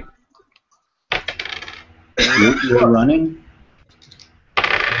running. You're running?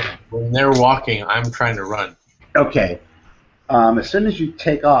 When they're walking, I'm trying to run. Okay. As soon as you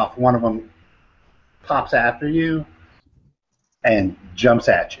take off, one of them pops after you and jumps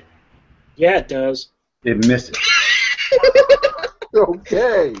at you. Yeah, it does. It misses.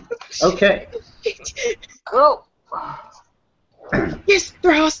 Okay. Okay. Well, Yes,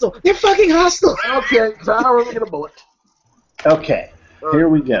 they're hostile. They're fucking hostile. okay. So how are they get a bullet? Okay. Here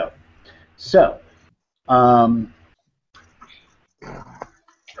we go. So,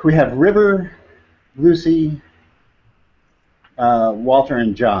 we have River, Lucy, Walter,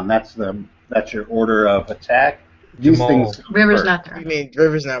 and John. That's your order of attack. These Jamal. things. come River's first. not I there. mean,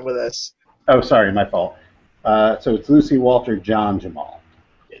 River's not with us. Oh, sorry, my fault. So it's Lucy, Walter, John, Jamal.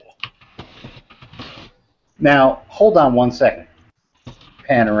 Now, hold on one second.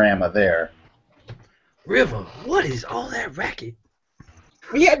 Panorama there. River, what is all that racket?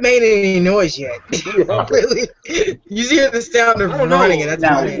 We haven't made any noise yet. Really? You hear the sound of I don't know. running, and that's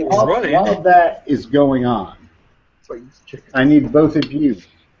Now, about it. while that is going on, Space chicken. I need both of you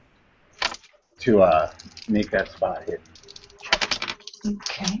to make that spot hit.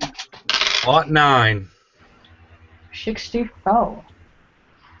 Okay. Ought 9. 64.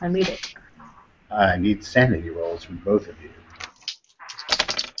 I made it. I need sanity rolls from both of you.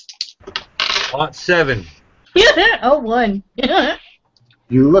 Lot 7. Oh, 1.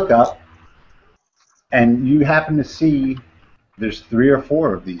 You look up, and you happen to see there's 3 or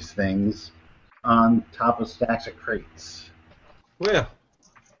 4 of these things on top of stacks of crates. Well,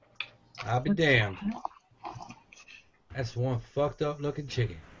 I'll be damned. That's one fucked up looking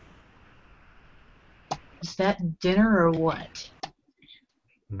chicken. Is that dinner or what?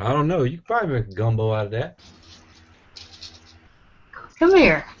 I don't know. You could probably make a gumbo out of that. Come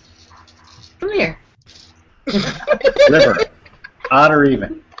here. Come here. River, odd or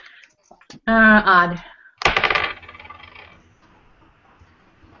even? Odd.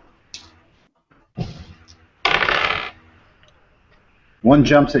 One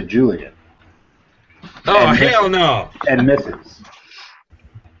jumps at Julian Oh, And hell no. and misses.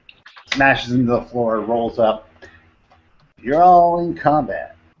 Smashes into the floor, rolls up. You're all in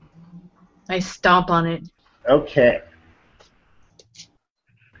combat. I stomp on it. Okay.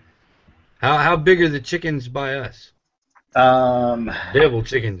 How big are the chickens by us? Devil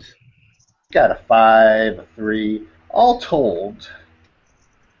chickens. Got a 5, a 3. All told,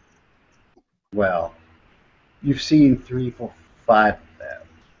 well, you've seen 3, 4, 5 of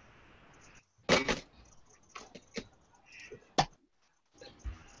them.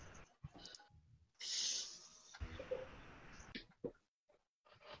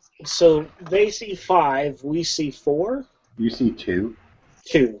 So they see 5, we see 4? You see 2.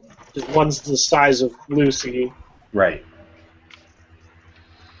 2. Just one's the size of Lucy. Right.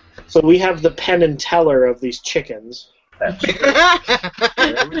 So we have the Penn and Teller of these chickens. That's There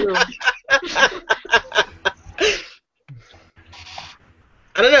we go.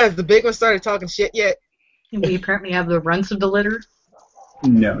 I don't know. Has the big one started talking shit yet? We apparently have the runts of the litter.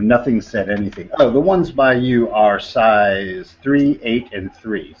 No, nothing said anything. Oh, the ones by you are size 3, 8, and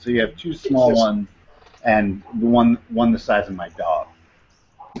 3. So you have 2 small ones and the one the size of my dog.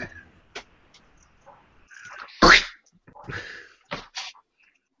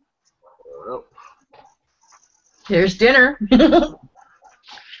 Well, There's dinner.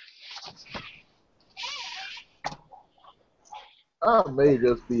 I may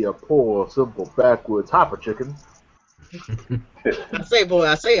just be a poor, simple backwoods hopper chicken. I say, boy.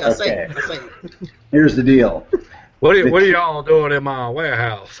 I say. Okay. Here's the deal. What are y'all doing in my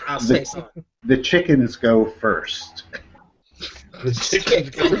warehouse? I'll say something. The chickens go first. The chickens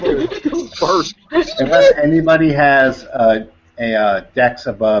go First, Unless anybody has a dex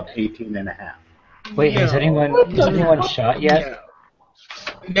above 18.5. Wait, has anyone shot yet?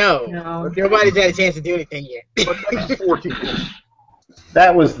 No. No. Nobody's had a chance to do anything yet. but that's 14.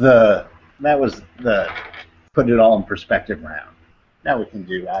 That was the put it all in perspective round. Now we can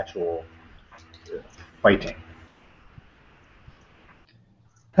do actual fighting.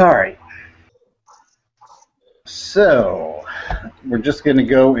 All right. So we're just going to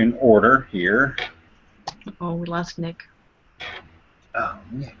go in order here. Oh, we lost Nick. Oh,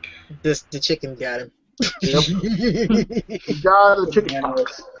 Nick. The chicken got him. Yep. You got the chicken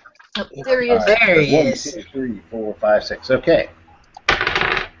pox. Oh, there he is. All right. There he 1, is. 2, 3, 4, 5, 6. Okay.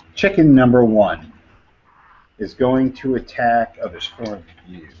 Chicken number 1 is going to attack. Oh, there's 4 of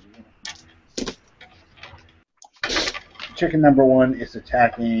you. Chicken number 1 is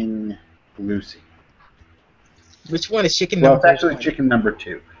attacking Lucy. Which one is chicken Well, number it's actually one? chicken number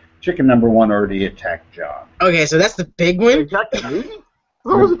 2. Chicken number 1 already attacked John. Okay, so that's the big They one? attacking me?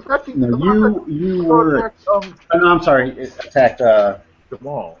 I was attacking No, you were. attacked, Oh, no, I'm sorry. It attacked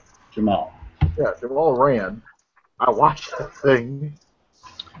Jamal. Jamal. Yeah, Jamal ran. I watched that thing.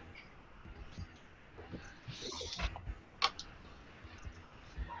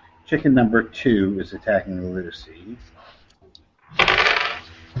 Chicken number 2 is attacking Lucy.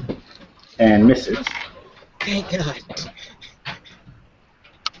 And misses. Thank God.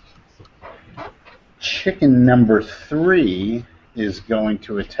 Chicken number 3 is going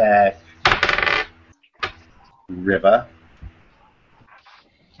to attack Riva.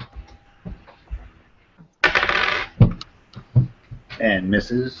 And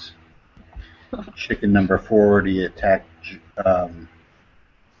misses. Chicken number 4 already attacked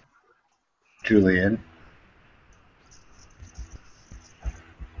Julian.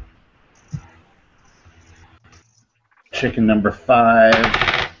 Chicken number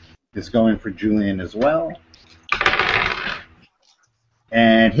 5 is going for Julian as well.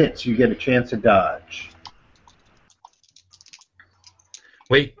 And hits. You get a chance to dodge.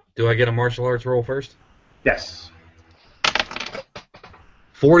 Wait, do I get a martial arts roll first? Yes.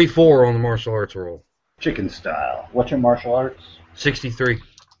 44 on the martial arts roll. Chicken style. What's your martial arts? 63.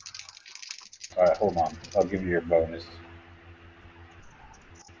 Alright, hold on. I'll give you your bonus.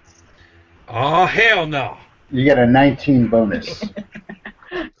 Oh, hell no. You get a 19 bonus.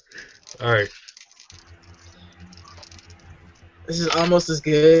 All right. This is almost as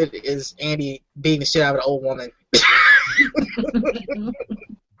good as Andy beating the shit out of an old woman.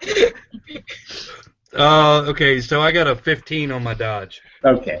 Okay, so I got a 15 on my dodge.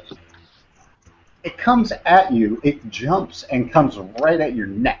 Okay. It comes at you, it jumps and comes right at your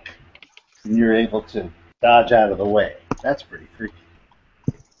neck. And you're able to dodge out of the way. That's pretty freaky.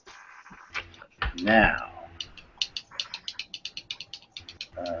 Now.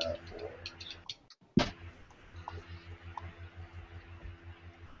 5,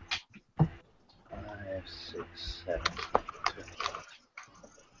 6, 7.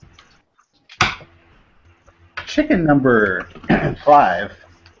 Chicken number 5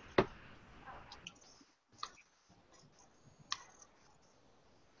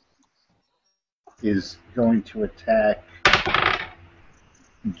 is going to attack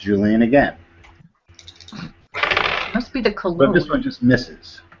Julian again. Must be the But cologne. this one just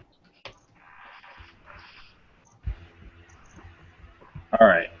misses.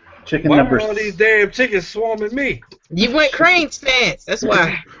 Alright. Chicken Why number are all these damn chickens swarming me? You went crane stance. That's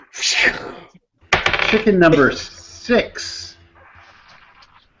why. Chicken number 6.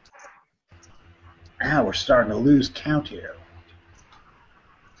 Now we're starting to lose count here.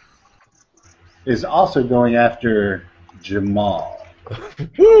 Is also going after Jamal.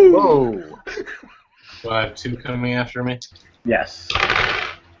 Whoa. Do I have 2 coming after me? Yes.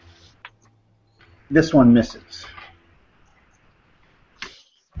 This one misses.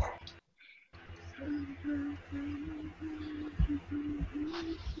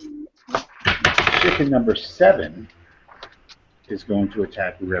 Chicken number 7 is going to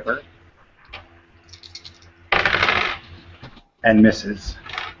attack River. And misses.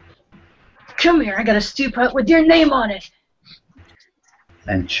 Come here, I got a stew pot with your name on it.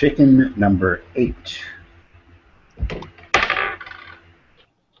 And chicken number 8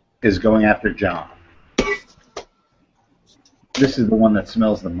 is going after John. This is the one that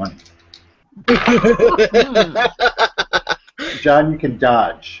smells the money. John, you can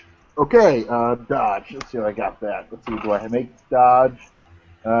dodge. Okay, dodge. Let's see if I got that. Let's see, do I make dodge?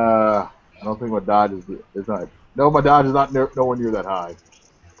 I don't think my dodge is not. No, my dodge is not nowhere near that high.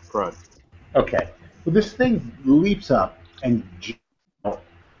 Crud. Okay. Well, this thing leaps up and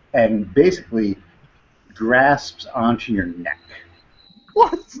basically grasps onto your neck.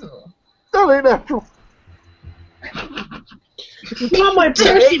 What? That ain't natural. Not my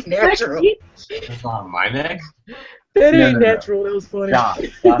That ain't natural. That's on my neck? That ain't No. natural. That was funny.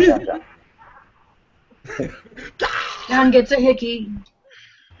 John. John gets a hickey.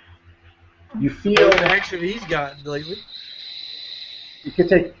 You What feel action he's gotten lately? you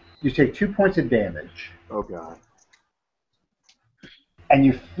take 2 points of damage, Oh god. and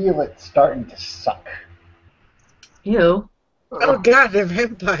you feel it starting to suck. Ew. Oh god, they're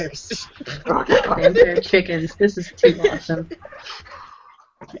vampires. Vampire chickens. This is too awesome.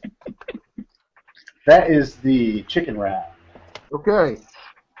 That is the chicken round. Okay.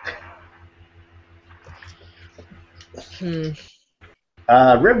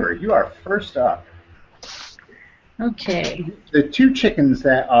 River, you are first up. Okay. The 2 chickens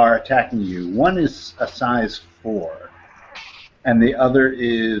that are attacking you, one is a size 4, and the other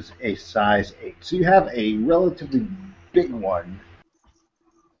is a size 8. So you have a relatively big one,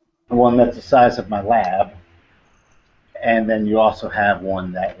 the one that's the size of my lab, and then you also have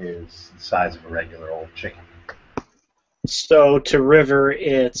one that is the size of a regular old chicken. So to River,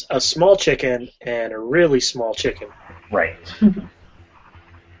 it's a small chicken and a really small chicken. Right.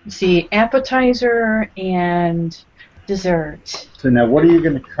 See, appetizer and dessert. So now what are you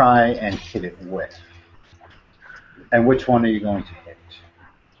going to try and hit it with? And which one are you going to hit?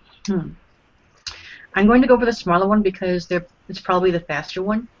 I'm going to go for the smaller one because it's probably the faster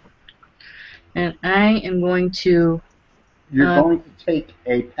one. And I am going to... You're going to take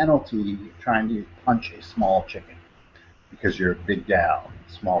a penalty trying to punch a small chicken because you're a big gal,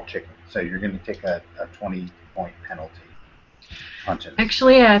 small chicken. So you're going to take a 20-point penalty punching.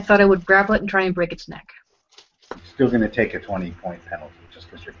 Actually, I thought I would grapple it and try and break its neck. You're still going to take a 20-point penalty just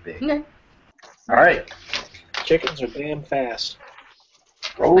because you're big. Okay. All right. Chickens are damn fast.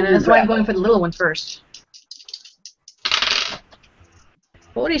 Roll And that's your why I'm grapple. going for the little ones first.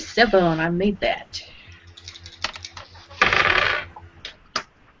 47, I made that.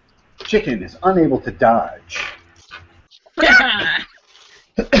 Chicken is unable to dodge.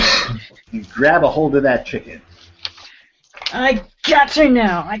 You grab a hold of that chicken. I gotcha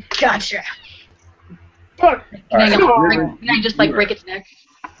now. I gotcha. Fuck! Can All right, River, I just like break its neck?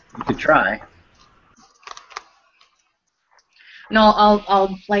 You could try. No,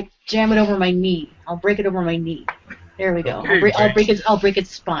 I'll like jam it over my knee. I'll break it over my knee. There we go. Okay, I'll break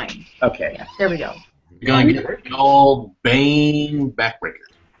its spine. Okay. Yeah, there we go. You're gonna get an old Bane backbreaker.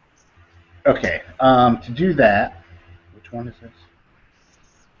 Okay. To do that, which one is this?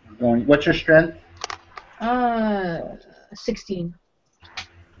 I'm going. What's your strength? 16.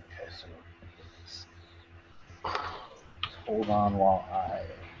 Okay, so hold on while I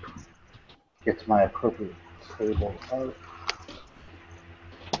get to my appropriate table.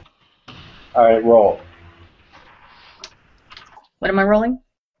 All right, roll. What am I rolling?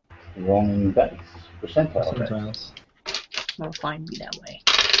 Rolling dice. Percentile dice. Sometimes. It'll find me that way.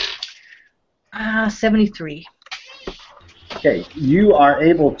 73. Okay, you are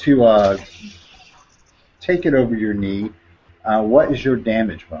able to take it over your knee. What is your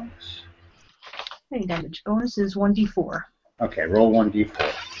damage bonus? Any damage bonus is 1d4. Okay, roll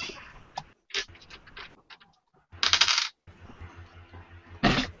 1d4.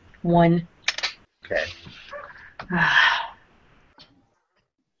 One. Okay.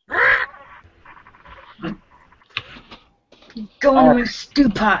 Go into my stew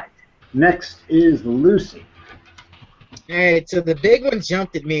pot. Next is Lucy. Alright, so the big one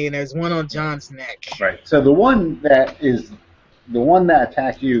jumped at me, and there's one on John's neck. Right. So the one that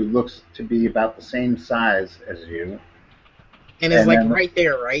attacked you looks to be about the same size as you. And it's And like then- right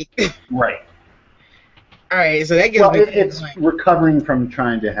there, right? Right. Alright, so that gives Well, me... it's recovering from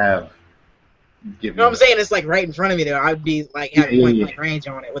trying to have. You know what I'm saying? It's like right in front of me, though. I'd be like having Yeah, point yeah, blank range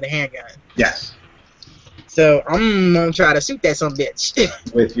on it with a handgun. Yes. So I'm gonna try to shoot that some bitch.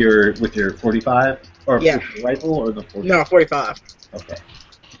 With your 45 or Yeah. with your rifle or the 45? No, 45. Okay.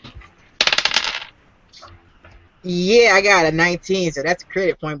 Yeah, I got a 19, so that's a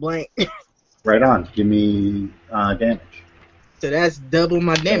credit point blank. Right on. Give me damage. So that's double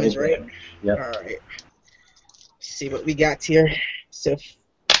my damage, Double right? damage. Yep. Alright. See what we got here. So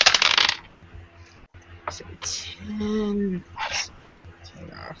 10,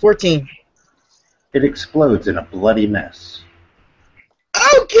 14. It explodes in a bloody mess.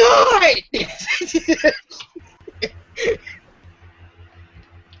 Oh God!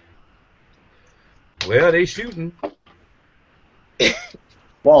 Well, they shooting.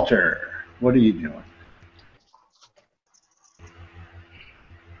 Walter, what are you doing?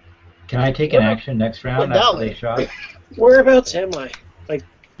 Can I take an action next round after they shot? Whereabouts am I?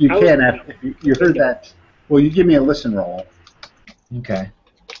 You I was- can after you heard that. Well, you give me a listen roll. Okay.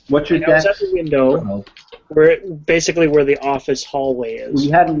 What's your I was dex? at the window, Well, basically where the office hallway is. We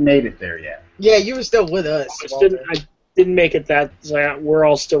hadn't made it there yet. Yeah, you were still with us. I didn't make it that. So we're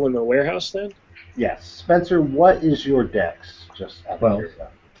all still in the warehouse then. Yes. Spencer, what is your dex? Just out of 12. curiosity.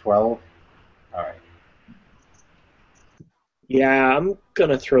 12? All right. Yeah, I'm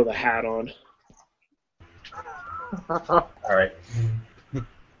gonna throw the hat on. All right.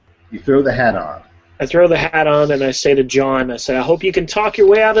 You throw the hat on. I throw the hat on and I say to John, I say, I hope you can talk your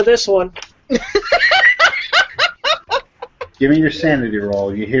way out of this one. Give me your sanity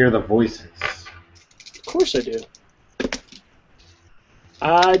roll. You hear the voices. Of course I do.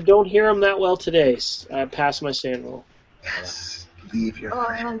 I don't hear him that well today. I passed my sand roll. Yes. Leave your Oh,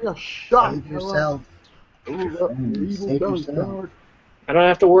 friend. you shot Save yourself. Save yourself. I don't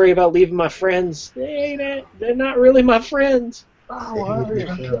have to worry about leaving my friends. They're not really my friends.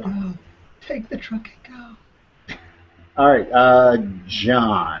 take the truck and go. All right.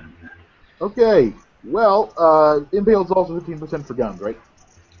 John. Okay, well, Impale's also 15% for guns, right?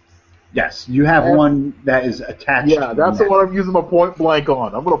 Yes, you have one that is attached. Yeah, to that's the the one I'm using my point blank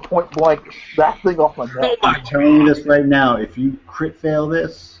on. I'm going to point blank that thing off my neck. I'm telling you this right now. If you crit fail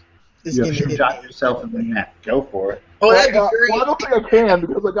this, This you have game is shot hitting. yourself in the neck. Go for it. Oh, that'd be Well, I great. don't think I can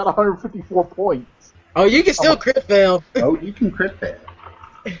because I got 154 points. Oh, you can still crit fail. Oh, you can crit fail.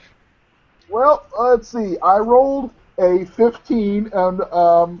 Well, let's see. I rolled a 15,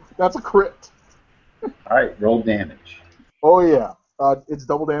 and that's a crit. All right, roll damage. Oh, yeah. It's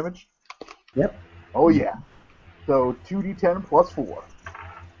double damage? Yep. Oh, yeah. So 2d10 plus 4.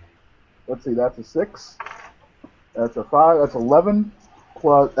 Let's see, that's a 6. That's a 5. That's 11.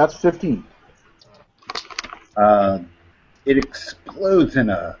 Plus, that's 15. It explodes in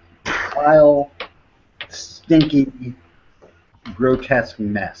a vile, stinky, grotesque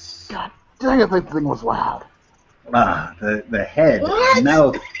mess. God dang it, that thing was loud. The head,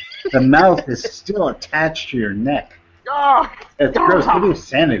 What? the mouth is still attached to your neck. Ah! It's gross. Give me a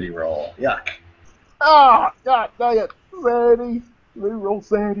sanity roll. Yuck. Ah! God dang it. Sanity. Let me roll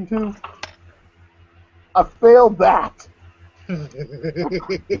sanity, too. I failed that. 98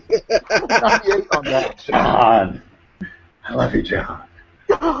 on that. John. I love you, John.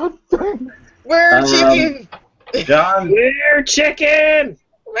 God dang. Where chicken? John, We're chicken!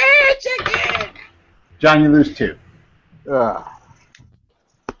 We're chicken! John, you lose 2. I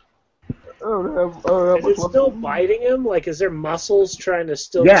don't have Is much it left still to lose. biting him? Like, is there muscles trying to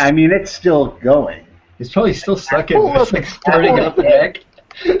still... Yeah, I mean, it's still going. He's probably still sucking. Oh, It's like starting up the neck.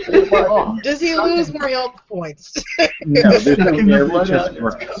 Oh, Does he lose more health points? No, there's no Sucking the there, blood it's just out,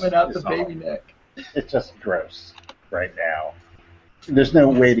 gross. it's coming out the It's all. baby neck. It's just gross right now. There's no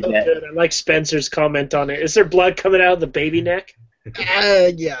way to So get. good. I like Spencer's comment on it. Is there blood coming out of the baby neck?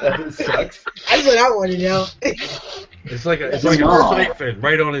 Yeah. That sucks. That's what I want to know. It's like a It's a mom. siphon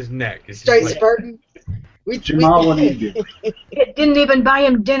right on his neck. It's just Straight like, spurting. Jamal, what do you do? It didn't even buy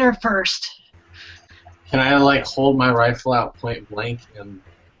him dinner first. Can I like hold my rifle out point blank and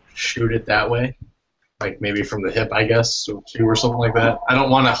shoot it that way? Like maybe from the hip, I guess, so 2 or something like that. I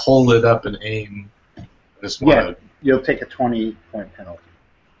don't want to hold it up and aim. I just want Yeah, you'll take a 20-point penalty.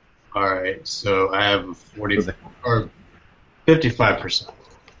 All right, so I have 40 or 55%.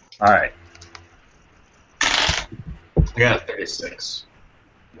 All right, I got 36.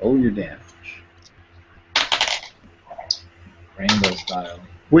 roll your damage. Rainbow style.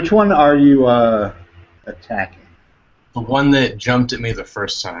 Which one are you attacking? The one that jumped at me the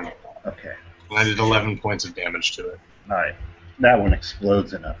first time. Okay, And I did 11 points of damage to it. all right. That one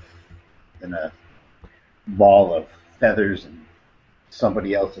explodes in a ball of feathers and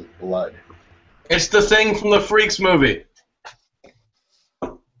somebody else's blood. It's the thing from the Freaks movie.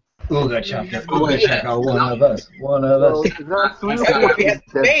 Ooh, got chopped up. Oh, wait. Check out one of us. One of well, us. is that 3 or 4 teams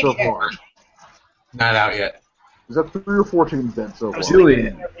dead so far? Not out yet. Is that 3 or 4 teams dead so I far? was Julian.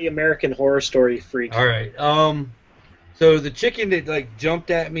 thinking of the American Horror Story freak. all right. So the chicken that like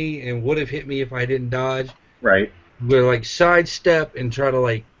jumped at me and would have hit me if I didn't dodge Right. would like sidestep and try to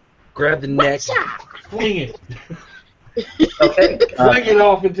like grab the neck, fling it, Okay. fling it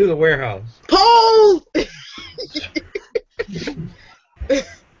off into the warehouse. Pull!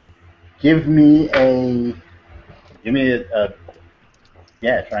 Give me a.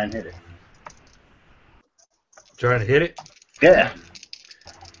 Yeah, try and hit it. Trying to hit it. Yeah.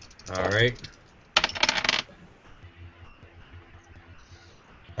 All right.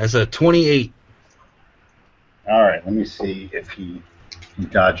 That's a 28. All right. Let me see if he can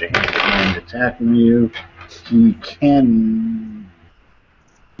dodge a hand attacking you. He can.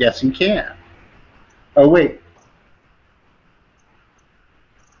 Yes, he can. Oh wait.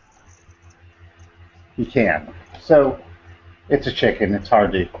 He can. So it's a chicken. It's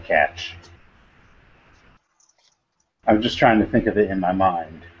hard to catch. I'm just trying to think of it in my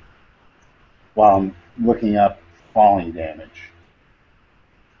mind while I'm looking up falling damage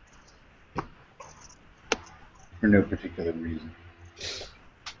for no particular reason.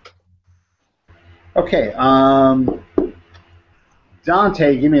 Okay,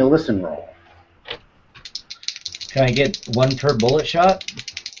 Dante, give me a listen roll. Can I get 1 per bullet shot?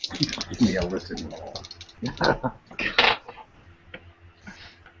 Give me a listen roll.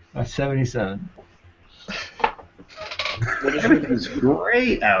 That's 77. Everything's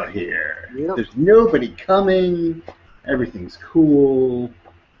great out here. Yep. There's nobody coming. Everything's cool.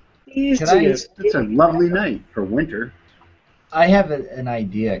 Easy Can I- as- It's a lovely night for winter. I have an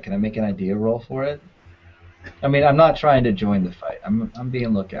idea. Can I make an idea roll for it? I mean, I'm not trying to join the fight. I'm being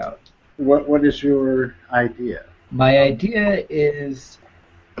lookout. What is your idea? My idea is,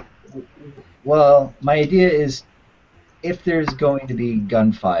 well, if there's going to be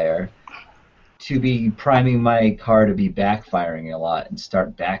gunfire, to be priming my car to be backfiring a lot and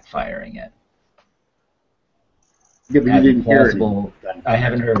start backfiring it. Yeah, but you As a didn't hear any plausible- gunfire. I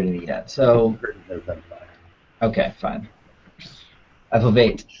haven't heard any yet. So, No gunfire. okay, fine. I have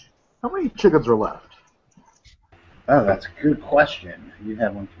 8. How many chickens are left? Oh, that's a good question. You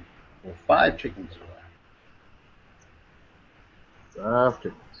have 1, 2, 4, 5 chickens left. 5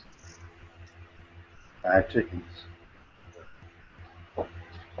 chickens. 5 chickens.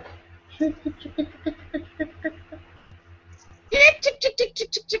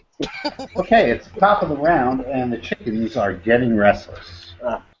 Okay, it's the top of the round, and the chickens are getting restless.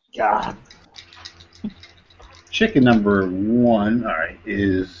 God. Chicken number 1, all right,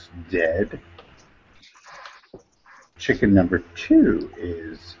 is dead. Chicken number 2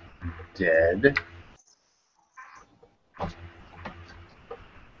 is dead.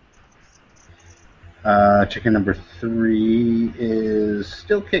 Chicken number 3 is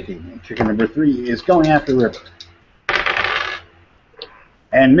still kicking. Chicken number 3 is going after River.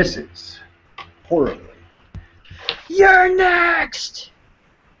 And misses. Horribly. You're next!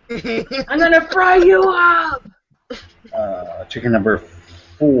 I'm gonna fry you up! Chicken number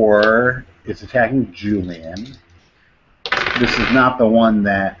 4 is attacking Julian. This is not the one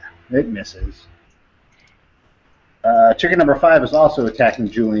that it misses. Chicken number 5 is also attacking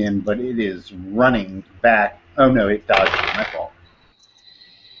Julian, but it is running back. Oh no, it dodged. My fault.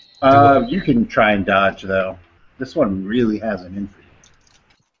 You can try and dodge though. This one really has an in for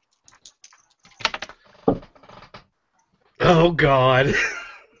you. Oh God.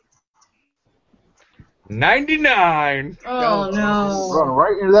 99. Oh no. Run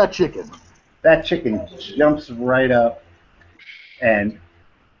right into that chicken. That chicken jumps right up, and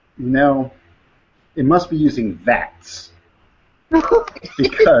it must be using VATS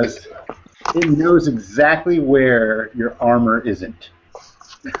because it knows exactly where your armor isn't.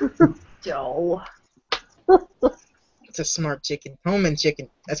 Joe. It's a smart chicken. Homan chicken.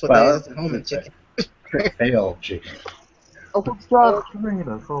 That's what Well, that is. Homan chicken. Crit fail chicken. Oh, it's John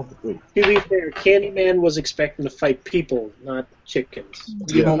Cena from the To be fair, Candyman was expecting to fight people, not chickens.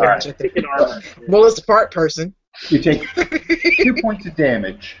 You Homan alright. chicken. Chicken armor. Well, it's the part person. You take 2 points of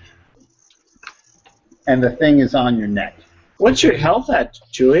damage, and the thing is on your neck. What's your health at,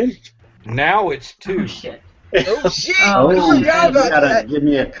 Julian? Now it's 2. Oh shit. Oh shit! Oh, I you forgot about gotta that. give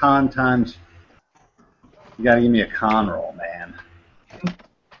me a con times. You gotta give me a con roll, man.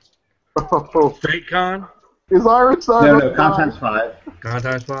 Oh, Straight con? is Iris No, con times 5. Con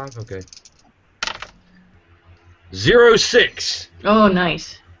times 5? Okay. 06. Oh,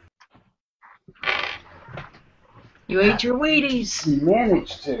 nice. You ate your Wheaties. You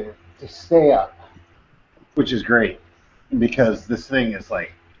managed to stay up, which is great because this thing is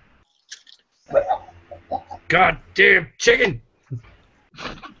like. Goddamn chicken.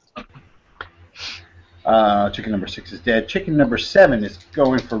 Chicken number 6 is dead. Chicken number 7 is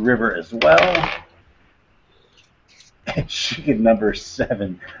going for River as well. And chicken number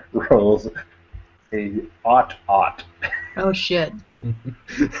 7 rolls a ought. Oh shit.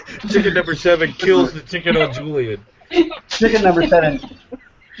 Chicken number 7 kills the chicken on Julian. Chicken number 7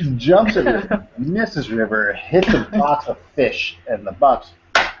 jumps at River, misses River, hits a box of fish, and the box,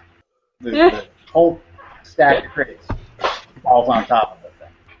 the whole stack of crates falls on top of the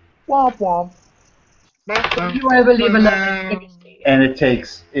thing. Womp womp. Do I believe in that? And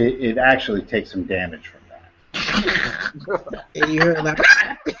it actually takes some damage from that. You heard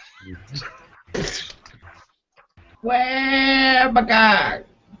that? Where my God?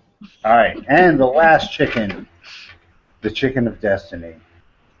 Alright, and the last chicken, the chicken of destiny.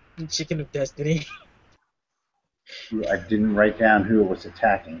 Chicken of destiny. I didn't write down who it was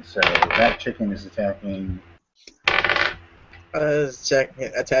attacking, so that chicken is attacking.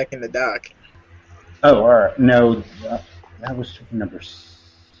 Attacking the dock. Oh, alright, no, that was chicken number 6.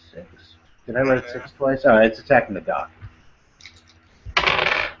 Did I write 6 twice? Oh, it's attacking the dock.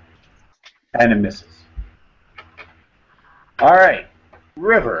 And it misses. Alright,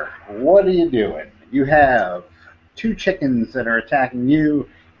 River, what are you doing? You have 2 chickens that are attacking you.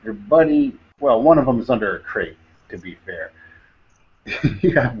 Your buddy, well, one of them is under a crate, to be fair.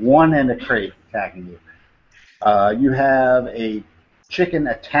 You have 1 and a crate attacking you. You have a chicken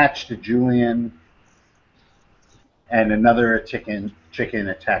attached to Julian, and another chicken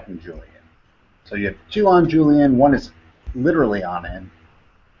attacking Julian. So you have 2 on Julian, 1 is literally on him,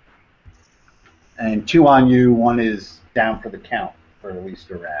 and 2 on you, 1 is down for the count for at least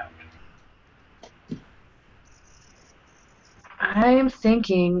a round. I'm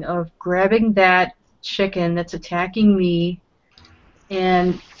thinking of grabbing that chicken that's attacking me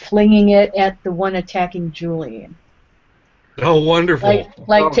and flinging it at the one attacking Julian. Oh, wonderful.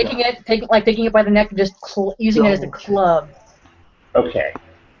 Like taking it by the neck and just using it as a club. Okay.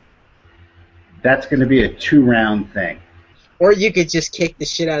 That's going to be a 2-round thing. Or you could just kick the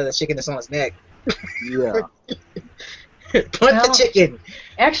shit out of the chicken that's on his neck. Yeah. Punch the chicken.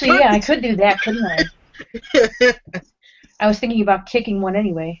 Actually, yeah, I could do that, couldn't I? I was thinking about kicking one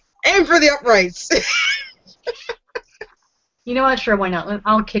anyway. Aim for the uprights. You know what? Sure, why not?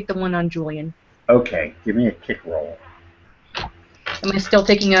 I'll kick the one on Julian. Okay, give me a kick roll. Am I still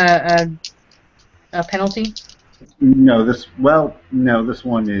taking a penalty? No, this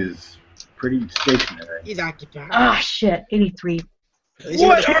one is pretty stationary. He's occupied. Ah, shit. 83.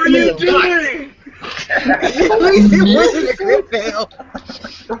 What are you doing? It wasn't a crit fail.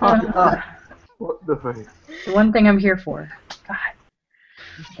 What the face? The one thing I'm here for. God.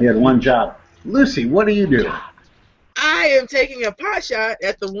 You had 1 job. Lucy, what do you do? I am taking a pot shot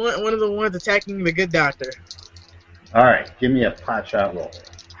at the one of the ones attacking the good doctor. All right, give me a pot shot roll.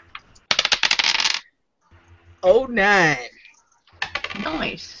 09.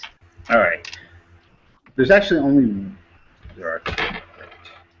 Nice. All right. There's actually only... There are 2.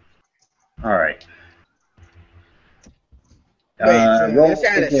 All right. Wait, so roll that's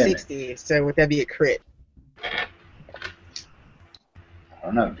out of again. 60, so would that be a crit? I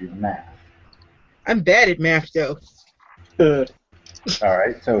don't know, do the math. I'm bad at math, though. All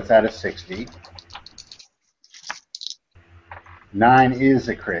right, so it's at a 60. 9 is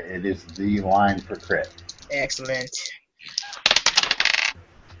a crit. It is the line for crit. Excellent.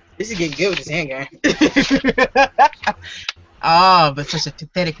 This is getting good with this handgun. Oh, but such a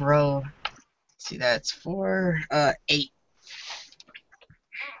pathetic roll. See, that's 4, 8.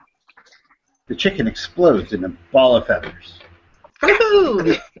 The chicken explodes in a ball of feathers.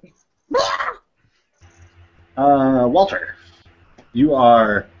 Woohoo! Walter, you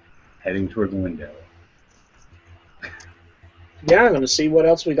are heading toward the window. Yeah, I'm going to see what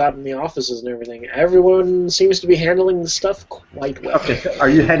else we got in the offices and everything. Everyone seems to be handling the stuff quite well. Okay, so are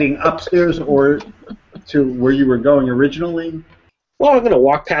you heading upstairs or to where you were going originally? Well, I'm going to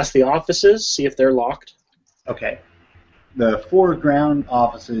walk past the offices, see if they're locked. Okay. The 4 ground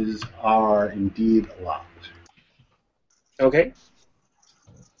offices are indeed locked. Okay.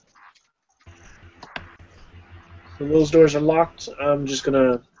 So those doors are locked. I'm just going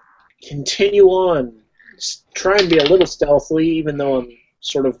to continue on. Try and be a little stealthy, even though I'm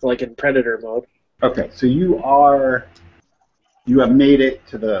sort of like in predator mode. Okay, so you have made it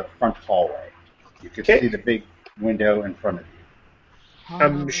to the front hallway. You can see the big window in front of you.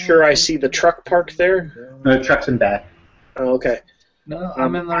 I'm sure I see the truck parked there. No, the truck's in back. Oh, okay. No,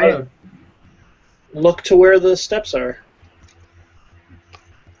 I'm in the I road. look to where the steps are.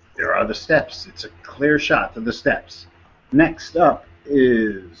 There are the steps. It's a clear shot of the steps. Next up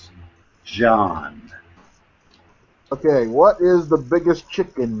is John. Okay, what is the biggest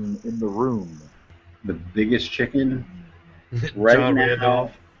chicken in the room? The biggest chicken right John now.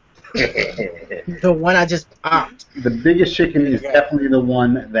 Randolph. The one I just popped. The biggest chicken is definitely the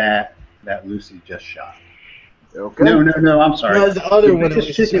one that Lucy just shot. Okay. No, I'm sorry. No, the other one biggest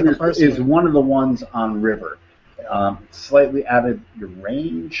was chicken the first is one. one of the ones on River. Slightly out of your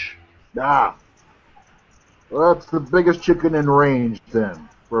range. Ah. Well, that's the biggest chicken in range then.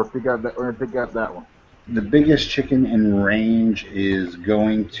 We're gonna pick out that one. The biggest chicken in range is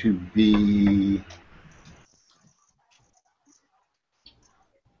going to be...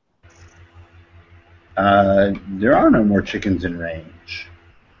 there are no more chickens in range.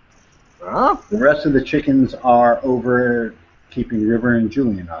 Huh? The rest of the chickens are over keeping River and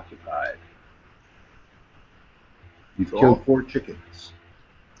Julian occupied. You've killed 4 chickens.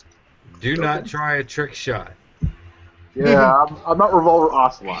 Do not try a trick shot. Yeah, I'm not Revolver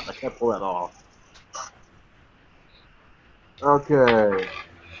Ocelot. I can't pull that off. Okay.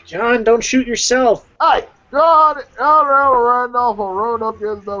 John, don't shoot yourself. Hey, God, Randolph will run up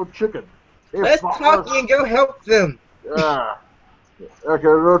against no chicken. Let's talk and go help them. Yeah. Okay,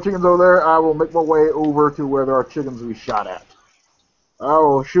 there are chickens over there. I will make my way over to where there are chickens to be shot at.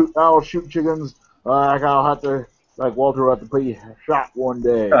 I'll shoot chickens. I'll have to, like Walter, will have to be shot one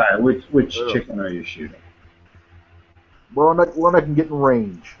day. All right, which chicken are you shooting? One I can get in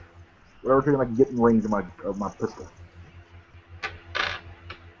range. Whatever chicken I can get in range of my pistol.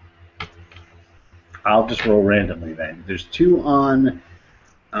 I'll just roll randomly then. There's 2 on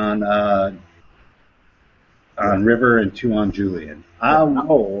River and 2 on Julian. I'll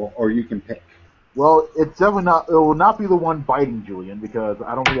roll, or you can pick. Well, it's definitely not. It will not be the one biting Julian because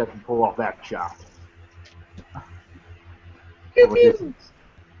I don't think I can pull off that shot.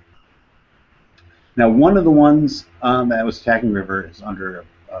 Now, one of the ones that was attacking River is under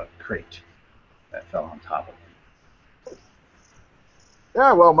a crate that fell on top of him.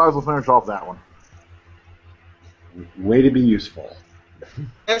 Yeah, well, might as well finish off that one. Way to be useful.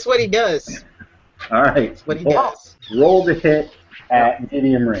 That's what he does. All right. That's what he does. Roll to hit at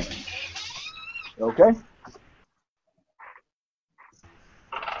medium range. Okay.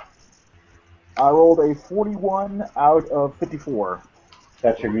 I rolled a 41 out of 54.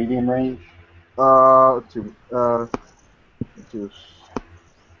 That's your medium range?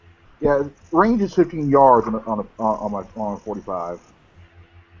 Yeah, range is 15 yards on a 45.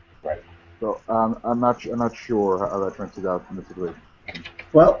 Right. So I'm not sure how that translates out in this situation.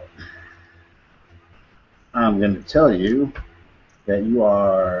 Well, I'm going to tell you that you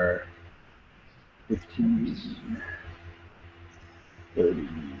are 15, 30.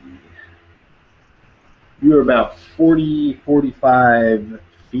 You're about 40, 45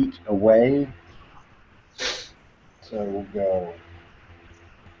 feet away. So we'll go.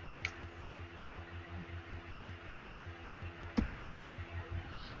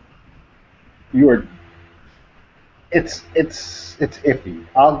 You are. It's iffy.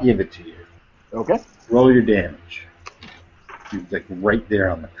 I'll give it to you. Okay. Roll your damage. You're like right there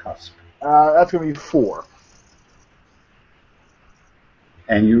on the cusp. That's gonna be 4.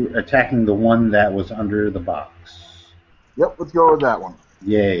 And you're attacking the one that was under the box. Yep, let's go with that one.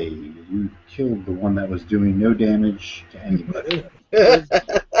 Yay, you killed the one that was doing no damage to anybody.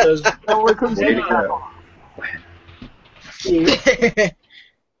 Does, Oh, we couldn't see Way to go. Steve,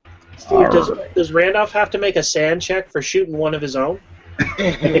 All does, right. does Randolph have to make a sand check for shooting one of his own?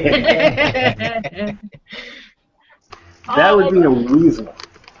 That would be a weasel.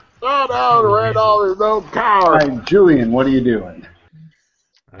 Oh no, Randolph, there's no All coward. right, Julian, what are you doing?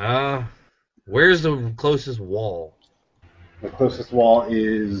 Where's the closest wall? The closest wall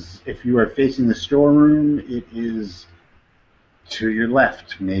is, if you are facing the storeroom, it is to your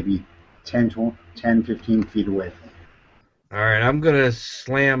left, maybe 10, 15 feet away from you. All right, I'm gonna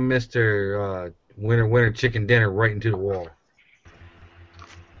slam Mr. Winter Chicken Dinner right into the wall.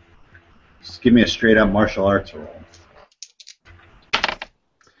 Just give me a straight up martial arts roll.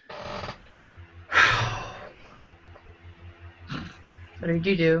 What did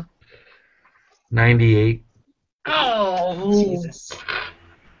you do? 98. Oh, Jesus.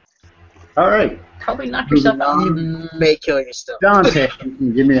 All right, probably knock yourself out. You may kill yourself. Dante, you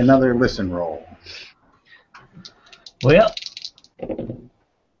can give me another listen roll. Well,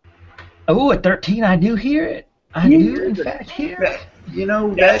 oh, at 13, I do hear it. I do, in fact, hear it. You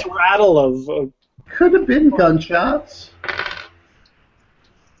know, That's that rattle of could have been gunshots.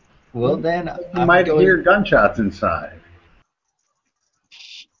 Well, then, You I'm might going- hear gunshots inside.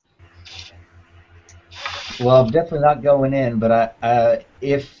 Well, I'm definitely not going in, but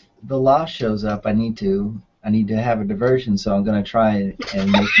if the law shows up, I need to have a diversion, so I'm going to try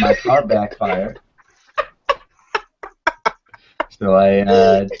and make my car backfire. So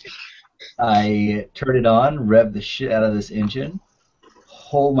I turn it on, rev the shit out of this engine,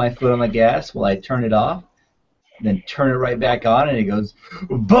 hold my foot on the gas while I turn it off, then turn it right back on, and it goes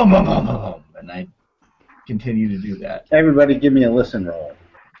boom, boom, boom, boom, boom, and I continue to do that. Everybody give me a listen roll.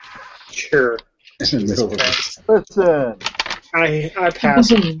 sure. In the middle of it. Listen, I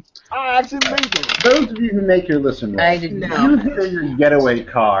pass. I actually made it. Those of you who make your listen roll, I did you not. hear your getaway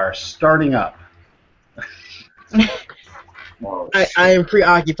car starting up. I am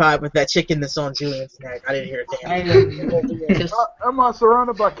preoccupied with that chicken that's on Julian's neck. I didn't hear a I damn. am just Am I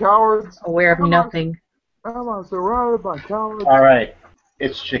surrounded by cowards? aware of nothing. Am I surrounded by cowards? All right,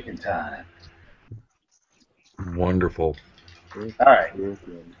 it's chicken time. Wonderful. It's All right.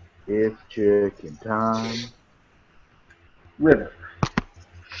 chicken. It's chicken time. River,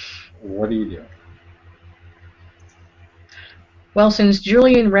 what are you doing? Well, since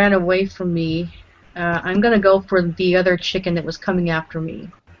Julian ran away from me, I'm gonna go for the other chicken that was coming after me.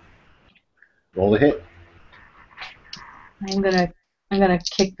 Roll a hit. I'm gonna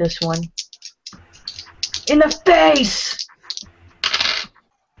kick this one in the face.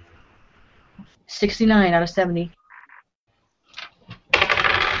 69 out of 70.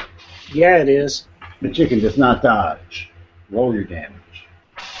 Yeah, it is. The chicken does not dodge. Roll your damage.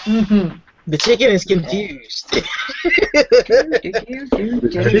 Mm-hmm. The chicken is confused.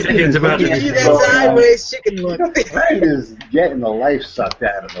 Chicken's about to You see be that sideways chicken look. That is getting the life sucked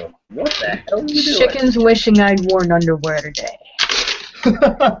out of him. What the hell are you doing? Chicken's wishing I'd worn underwear today.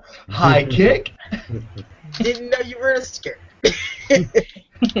 High kick. Didn't know you were in a skirt.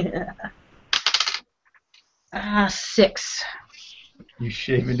 6. You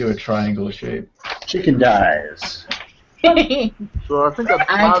shape into a triangle shape. Chicken dies. So I think that's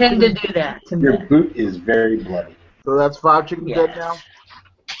I five tend to chickens. do that to Your men. boot is very bloody. So that's 5 chickens Yes. dead now?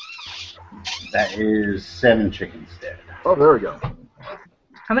 That is 7 chickens dead. Oh, there we go.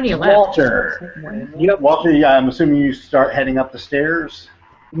 How many are left? Walter. Yep. Walter, yeah, I'm assuming you start heading up the stairs.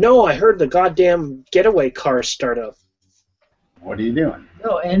 No, I heard the goddamn getaway car start up. What are you doing?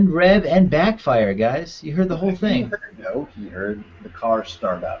 No, and rev and backfire, guys. You heard the whole thing. No, he heard the car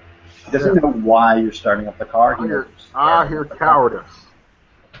start up. He doesn't know why you're starting up the car. He knows you're I starting hear up the car. cowardice.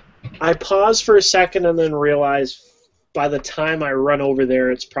 I pause for a second and then realize by the time I run over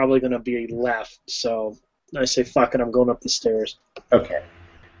there, it's probably going to be left. So I say, fuck it, I'm going up the stairs. Okay.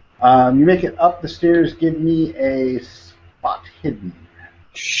 You make it up the stairs. Give me a spot hidden.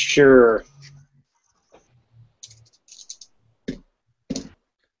 Sure.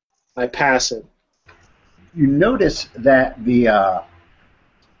 I pass it. You notice that the where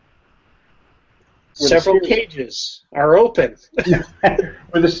the Several stairs- cages are open.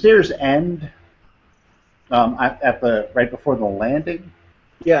 where the stairs end, at the right before the landing.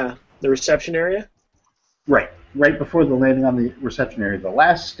 Yeah, the reception area. Right before the landing on the reception area. The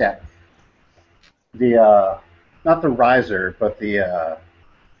last step, the not the riser, but the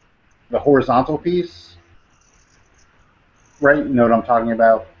horizontal piece. Right, you know what I'm talking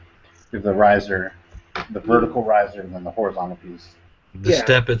about? There's the riser, the vertical riser, and then the horizontal piece. The Yeah.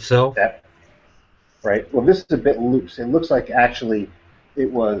 step itself. That, right. Well, this is a bit loose. It looks like actually it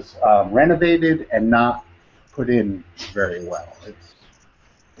was renovated and not put in very well.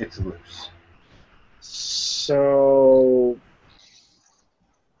 It's loose. So,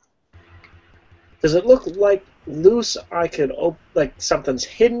 does it look like loose I could like something's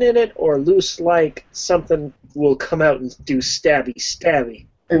hidden in it, or loose like something will come out and do stabby?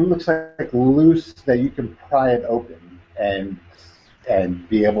 It looks like loose that you can pry it open and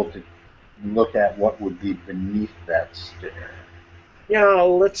be able to look at what would be beneath that stair. Yeah,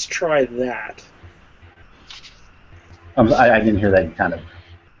 let's try that. I didn't hear that. You kind of.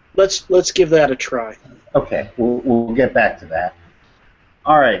 Let's give that a try. Okay, we'll get back to that.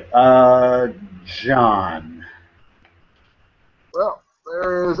 All right, John. Well,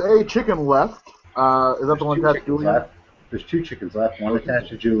 there is a chicken left. Is that the one attached to Julian? There's 2 chickens left. One attached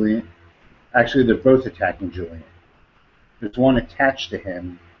to Julian. Actually, they're both attacking Julian. There's one attached to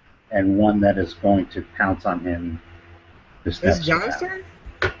him, and one that is going to pounce on him. This is John's turn?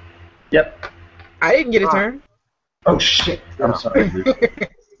 Yep. I didn't get a turn. Oh, shit. I'm sorry, Lucy.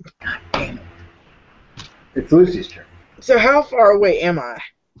 God damn it. It's Lucy's turn. So how far away am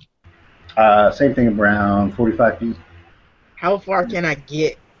I? Same thing, around 45 feet. How far can I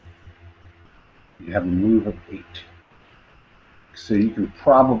get? You have a move of 8. So you can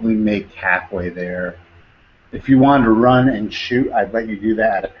probably make halfway there. If you wanted to run and shoot, I'd let you do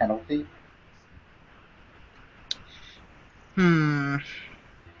that at a penalty. I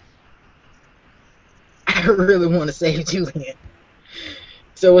really want to save Julian.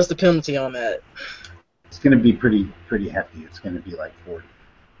 So what's the penalty on that? It's going to be pretty hefty. It's going to be like 40.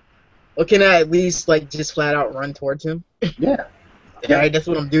 Well, can I at least just flat out run towards him? Yeah. Yeah, that's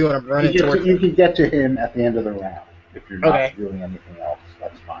what I'm doing. I'm running towards him. You can get to him at the end of the round. If you're not doing anything else,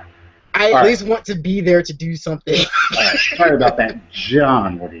 that's fine. I at least want to be there to do something. All right. Sorry about that.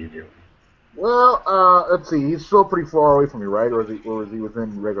 John, what are you doing? Well, let's see. He's still pretty far away from me, right? Or is he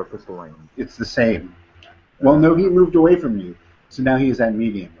within regular pistol range? It's the same. Well, no, he moved away from you, so now he's at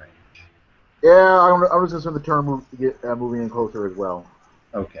medium range. Yeah, I'm just going to spend the turn moving in closer as well.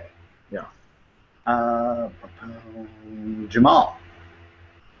 Okay. Yeah. Jamal.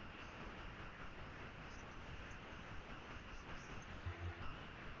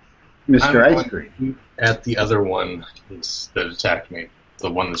 Mr. Ice Cream. At the other one that attacked me, the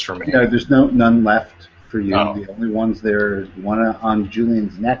one that's from me. No, there's none left for you. Oh. The only ones there is one on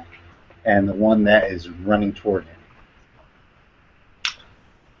Julian's neck and the one that is running toward him.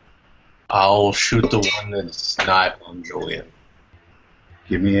 I'll shoot the one that's not on Julian.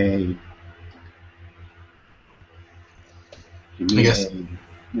 Give me a. I guess.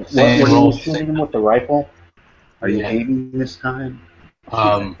 What are you shooting him with the rifle? Are you aiming this time?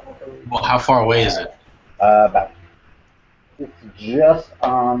 Well, how far away is it? About. It's just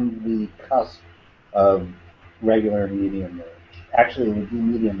on the cusp of regular and medium range. Actually, it would be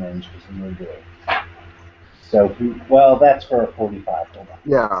medium range because he moved away. So, that's for a 45. Hold on.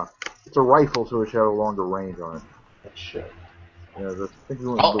 Yeah, it's a rifle, so it should have a longer range on it. It should. Yeah, I think we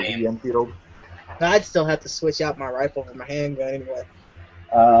went to the Enfield. I'd still have to switch out my rifle for my handgun anyway.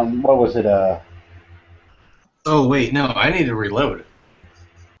 What was it? Oh wait, no, I need to reload.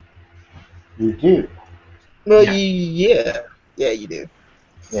 You do. Well, Yeah. Yeah, you do.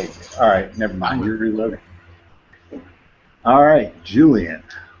 Yeah, you do. All right, never mind. You're reloading. All right, Julian.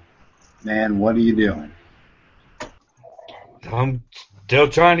 Man, what are you doing? I'm still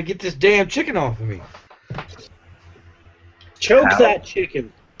trying to get this damn chicken off of me. Choke How? that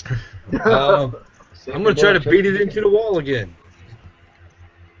chicken. I'm going to try to beat it into the wall again.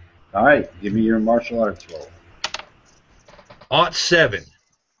 All right, give me your martial arts roll. Ought 7.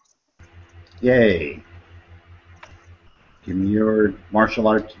 Yay. Give me your martial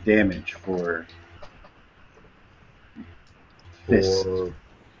arts damage for fist. For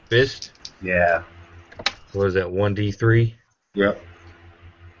fist. Yeah. What is that, 1d3? Yep.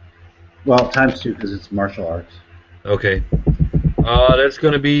 Well, times 2 because it's martial arts. Okay. That's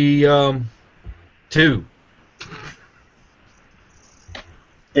going to be 2.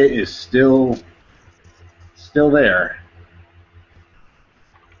 It is still there.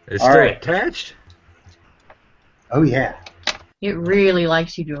 It's All still right. attached? Oh yeah. It really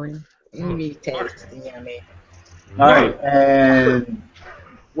likes you, Julian. Me tasting yummy. All right, and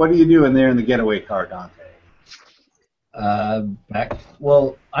what are you doing there in the getaway car, Dante? Back.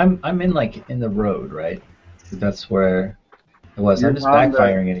 Well, I'm in the road, right? That's where it was. I'm just You're on the-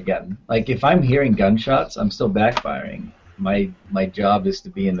 backfiring it again. Like if I'm hearing gunshots, I'm still backfiring. My job is to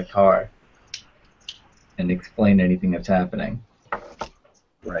be in the car and explain anything that's happening.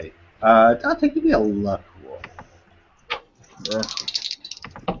 Right. Dante, give me a luck roll. Yeah.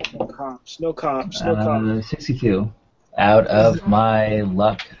 No cops. 62. out of my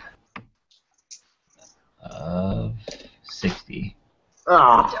luck of 60.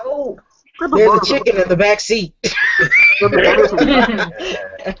 Ah, There's a chicken in the back seat.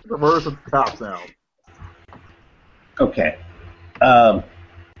 Reverse of top sound. Okay. Top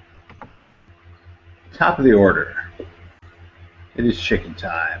of the order. It is chicken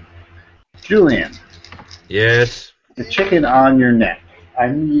time. Julian, Yes. the chicken on your neck. I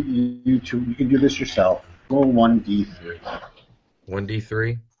need you to. You can do this yourself. Roll 1d3.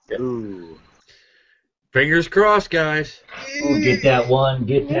 1d3. Ooh. Fingers crossed, guys. Oh, get that one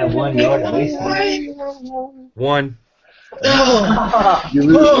yard away. 1. You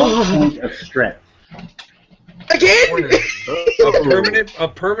lose 1 point of strength. Again? A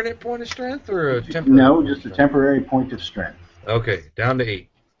permanent point of strength or a temporary? No, just a temporary point of strength. Okay, down to 8.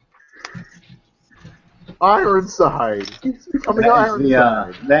 Ironside. Keeps becoming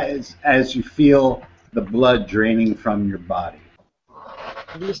Ironside. That is as you feel the blood draining from your body.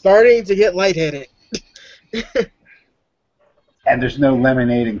 I'm starting to get lightheaded. And there's no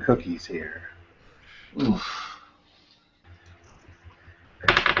lemonade and cookies here.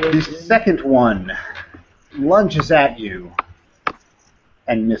 The second one lunges at you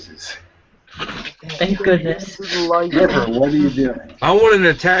and misses. Thank goodness. Ripper, what are you doing? I want an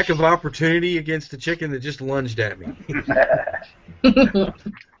attack of opportunity against the chicken that just lunged at me.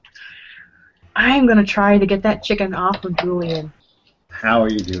 I'm gonna try to get that chicken off of Julian. How are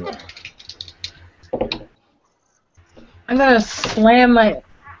you doing? I'm gonna slam my.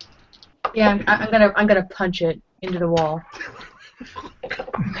 Yeah, I'm gonna punch it into the wall.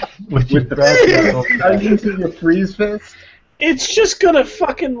 With your With the brass knuckles. Are you using your freeze fist? It's just gonna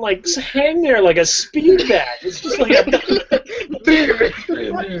fucking like hang there like a speed bag. It's just like a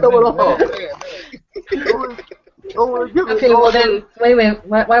Okay, well then, wait.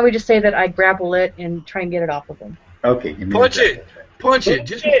 Why don't we just say that I grapple it and try and get it off of him? Okay, give me Punch the- it! Punch it!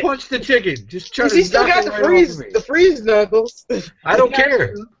 Just punch the chicken. Just try to He still got knock the it right freeze, off of me. the freeze knuckles. I don't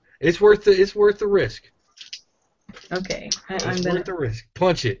care. It's worth the risk. Okay, I'm It's gonna. worth the risk.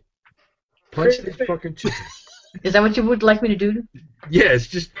 Punch it. Punch the fucking chicken. Is that what you would like me to do? Yes,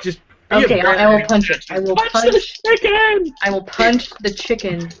 just. be a Okay, I will badass. punch it. I will punch the punch. chicken. I will punch the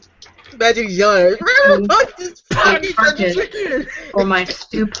chicken Imagine yelling. Punch this fucking Target. chicken. or my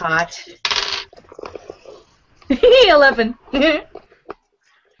stew pot. 11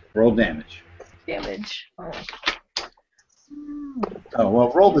 Roll damage. damage. Oh,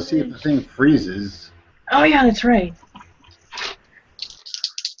 well, roll to see if the thing freezes. Oh yeah, that's right.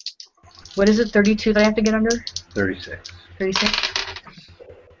 What is it? 32 that I have to get under? 36. 36.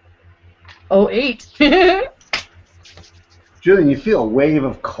 Oh, 8. Julian, you feel a wave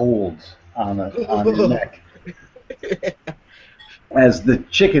of cold on your neck. As the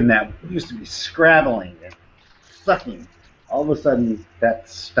chicken that used to be scrabbling and sucking, all of a sudden that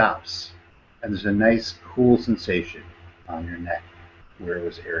stops. And there's a nice cool sensation on your neck where it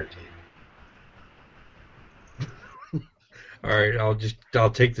was irritated. All right,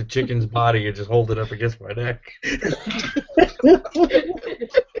 I'll take the chicken's body and just hold it up against my neck.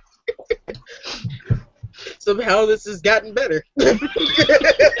 Somehow this has gotten better.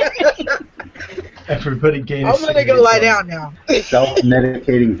 Everybody gains. I'm gonna go lie down now.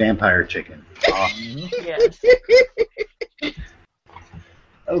 Self-medicating vampire chicken. Awesome. Yes.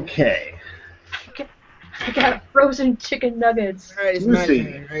 Okay. I got frozen chicken nuggets. Alright, it's my Lucy.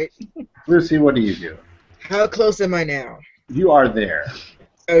 turn, right? Lucy, what do you do? How close am I now? You are there.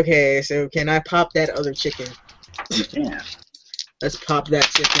 Okay, so can I pop that other chicken? You can. Let's pop that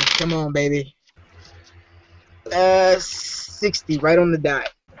chicken. Come on, baby. 60, right on the dot.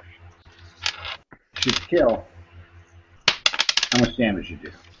 Should kill. How much damage you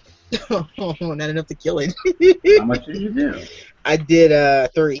do? Oh, not enough to kill it. How much did you do? I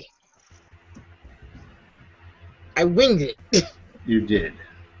did 3. I winged it. You did.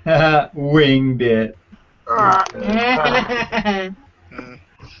 Winged it. All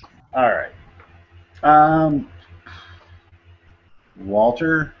right.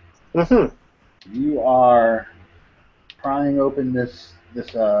 Walter, you are prying open this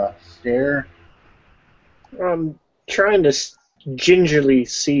stair. I'm trying to gingerly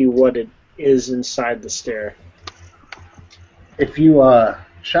see what it is inside the stair. If you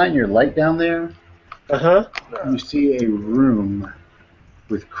shine your light down there, Uh-huh. you see a room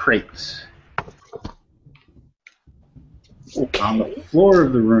with crates. On the floor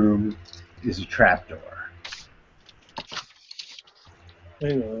of the room is a trapdoor.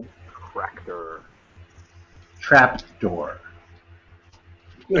 Hang on. Tractor. Trapdoor.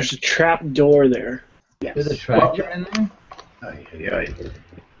 There's a trap door there. Yes. There's a tractor in there?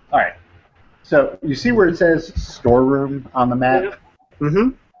 All right. So you see where it says storeroom on the map? Mm-hmm.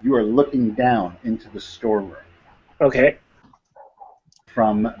 You are looking down into the storeroom Okay.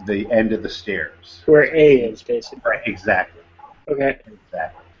 from the end of the stairs. Where A is, basically. Right, exactly. Okay.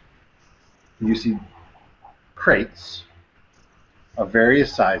 Exactly. You see crates of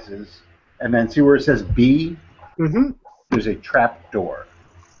various sizes, and then see where it says B? Mm-hmm. There's a trap door.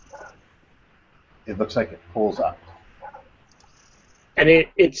 It looks like it pulls up. And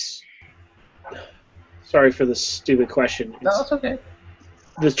it's... Sorry for the stupid question. It's okay.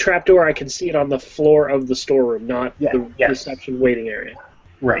 the trapdoor, I can see it on the floor of the storeroom, not the Yes. reception waiting area.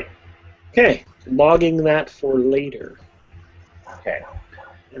 Right. Okay. Logging that for later. Okay.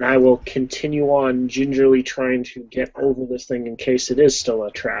 And I will continue on gingerly trying to get over this thing in case it is still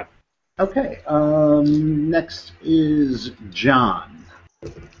a trap. Okay. Next is John.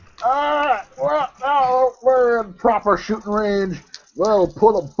 Well, now we're in proper shooting range. We'll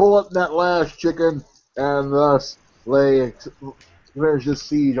put a bullet in that last chicken and thus finish this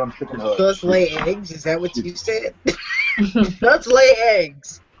siege on Chicken Hood. Let's lay eggs? Is that what you said? Let's lay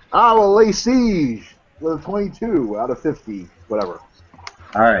eggs. I will lay siege with 22 out of 50, whatever.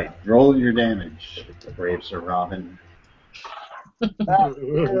 All right. Roll your damage, brave Sir Robin.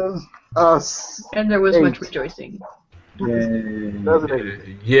 That is And there was much 8. rejoicing. Yay. That's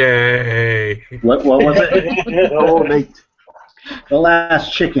an Yay! What was it? 8. Oh, an 8. The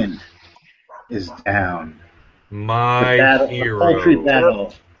last chicken is down. My The poultry hero.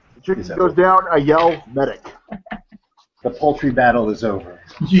 battle. The chicken goes down, I yell, medic. The poultry battle is over.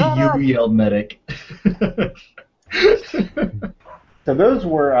 You yell medic. So those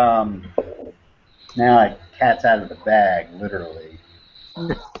were now like cats out of the bag, literally.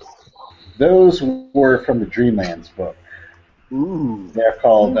 Those were from the Dreamlands book. Ooh. They're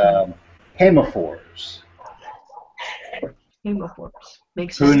called hemophores. Hemophores.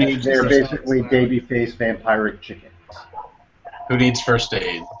 Makes Who sense. needs They're first basically baby-faced vampiric chickens. Who needs first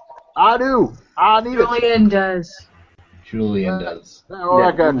aid? I do. I need it. Julian does. Julian does. Oh,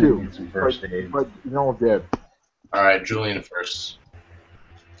 I got Julian two. needs some first aid. But you know, dead. All right, Julian first.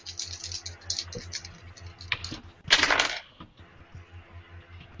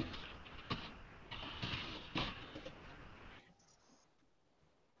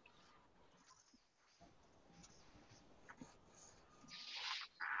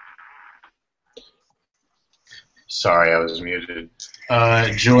 Sorry, I was muted.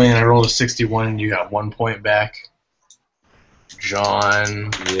 Julian, I rolled a 61 and you got 1 point back. John,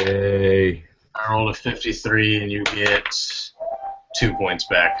 Yay! I rolled a 53 and you get 2 points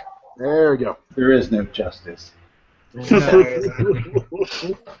back. There we go. There is no justice. No.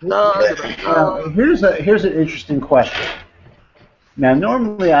 Here's an interesting question. Now,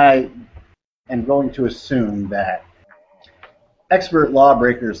 normally I am going to assume that expert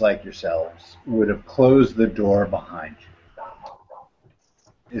lawbreakers like yourselves would have closed the door behind you.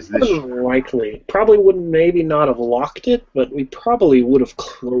 Is this Likely. Probably wouldn't maybe not have locked it, but we probably would have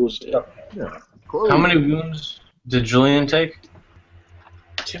closed it. Yeah. How many wounds did Julian take?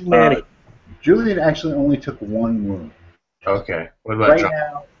 Too many. Julian actually only took 1 wound. Okay. What about Right John?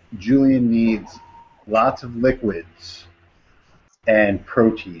 now, Julian needs lots of liquids and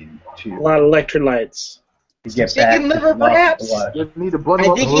protein A to lot of electrolytes. get Chicken back liver, to normal perhaps? blood. You need to bundle I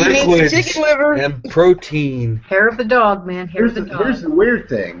up think the he needs Liquids some chicken liver. and protein. Hair of the dog, man. Hair Here's of the the dog. weird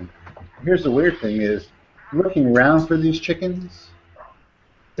thing. Here's the weird thing is looking around for these chickens.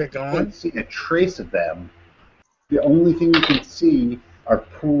 They're I gone. don't see a trace of them. The only thing you can see are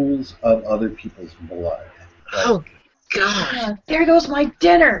pools of other people's blood. Oh, God. Ah, there goes my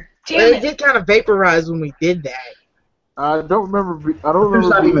dinner. Well, Damn it it. did kind of vaporize when we did that. I don't remember. I don't There's remember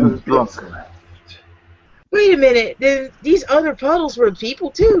not being even this drunk. bits left. Wait a minute. These other puddles were people,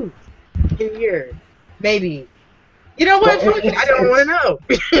 too. In here. Maybe. You know what? Well, Fuck it. I don't want to know.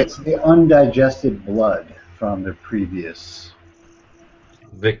 It's the undigested blood from the previous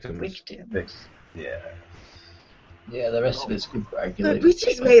Victims. Victim. fix. Yeah. Yeah, the rest of it's good Look, coagulated. we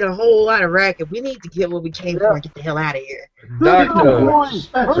just made a whole lot of racket. We need to get what we came for and get the hell out of here. Doctor, Hurry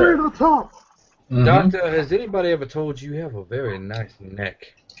Spencer. to the top. Mhm. Doctor, has anybody ever told you have a very nice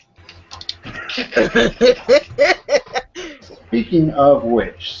neck? Speaking of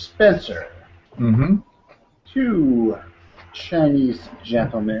which, Spencer, Mhm. 2 Chinese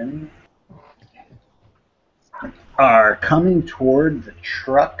gentlemen are coming toward the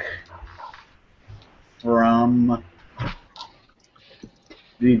truck from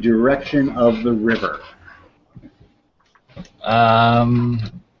the direction of the river.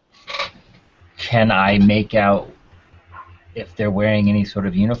 Can I make out if they're wearing any sort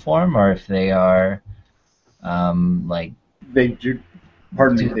of uniform or if they are like They do.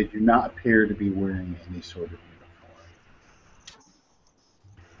 Pardon me, they do not appear to be wearing any sort of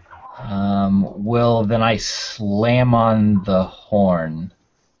uniform. Well, then I slam on the horn.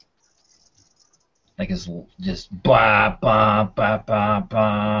 Like it's just ba ba ba ba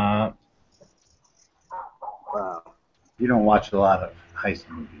ba. Wow. You don't watch a lot of heist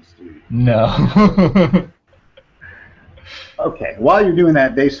movies, do you? No. Okay, while you're doing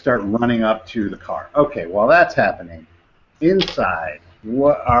that, they start running up to the car. Okay, while that's happening, inside,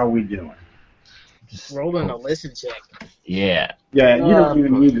 what are we doing? Just- Rolling a listen check. Yeah. Yeah, you don't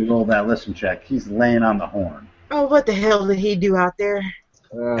even need to roll that listen check. He's laying on the horn. Oh, what the hell did he do out there?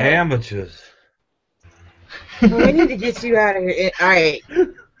 Amateurs. We need to get you out of here. All right.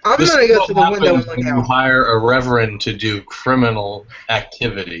 I'm This going to is go what to the window and happens look when you out. hire a reverend to do criminal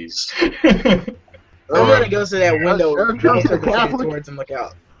activities. I'm going to go to that window Sure, and sure, face sure, the face Catholic. towards and look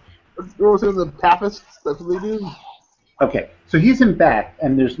out. Girls in the Papists, that's what they do. Okay, so he's in back,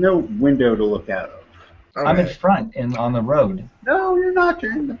 and there's no window to look out of. I'm in front on the road. No, you're not.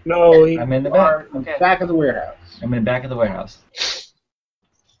 You're in the No, I'm in the back. Okay. back of the warehouse. I'm in the back of the warehouse.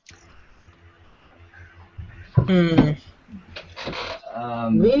 Hmm.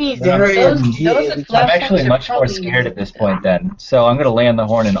 We need to I'm- hurry up. I'm actually much more scared at this point then. So I'm going to lay on the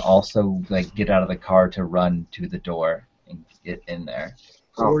horn and also like get out of the car to run to the door and get in there.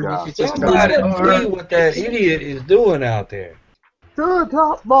 Oh, Or you God. could just Somebody go to the see car. what that idiot is doing out there. To the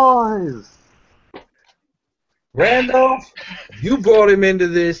top, boys. Randolph, you brought him into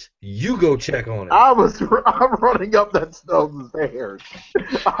this. You go check on him. I'm running up that stone stairs.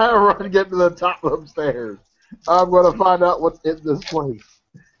 I'm running to get to the top of the stairs. I'm going to find out what's in this place.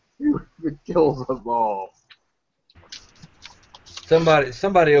 It kills us all.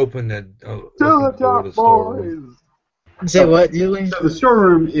 Somebody open the To open the the door to top, the storeroom. boys. Say what, Julie? So the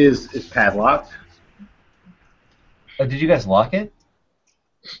storeroom is padlocked. Oh, did you guys lock it?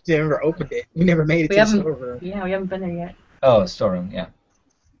 We never opened it. We never made it We to the haven't- storeroom. Yeah, we haven't been there yet. Oh, storeroom, yeah.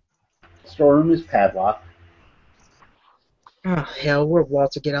 Storeroom is padlocked. Oh, hell, where'd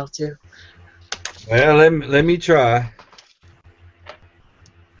Walter get out to? Well, let me try.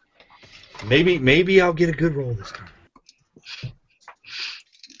 Maybe I'll get a good roll this time.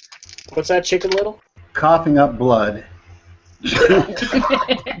 what's that, Chicken Little? Coughing up blood.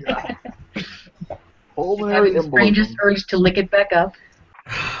 Pulmonary Having the strangest embolism. urge to lick it back up.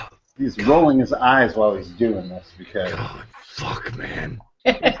 He's rolling his eyes while he's doing this because God, fuck, man.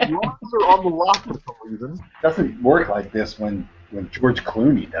 Lungs are on the lock for some reason. it doesn't work like this when George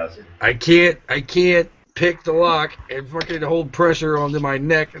Clooney does it. I can't pick the lock and fucking hold pressure onto my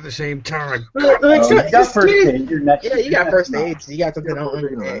neck at the same time. Look, You got first aid. Your neck's Yeah, you got your first neck's aid. So you got something on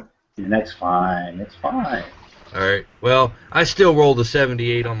your neck. fine. Your neck's fine. It's fine. All right. Well, I still rolled a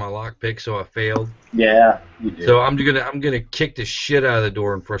 78 on my lockpick, so I failed. Yeah, you did. So I'm gonna kick the shit out of the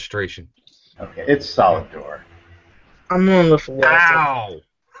door in frustration. Okay, it's a solid door. I'm going to look for Walter. Ow!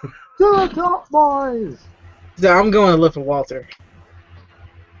 To the top, boys. So I'm going to look for Walter.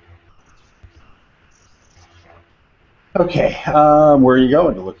 Okay, where are you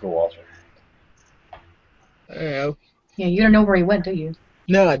going to look for Walter? I don't know. Yeah, you don't know where he went, do you?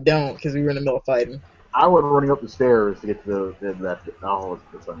 No, I don't, because we were in the middle of fighting. I went running up the stairs to get to the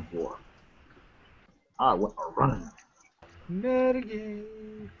second floor. I went running. Metagame.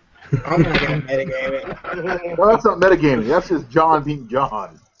 I'm not going to metagame it. No, that's not metagaming. That's just John being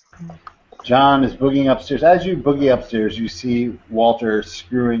John. John is boogieing upstairs. As you boogie upstairs, you see Walter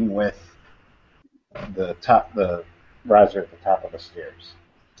screwing with the riser at the top of the stairs.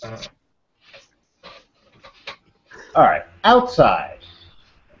 All right, outside.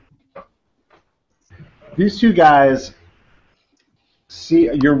 These two guys see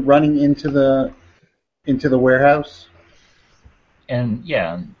you're running into the warehouse. And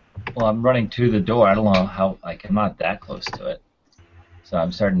yeah, well, I'm running to the door. I don't know how, like, I'm not that close to it. So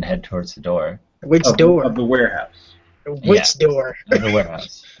I'm starting to head towards the door. Which of door? the warehouse. Which door? Of the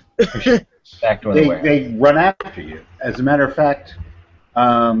warehouse. Back door of the warehouse. They run after you. As a matter of fact,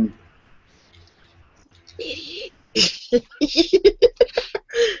 I'm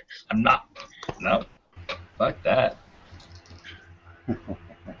not. No. Fuck that.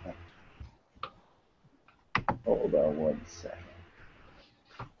 hold on one second.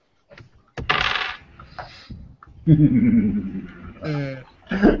 Mm,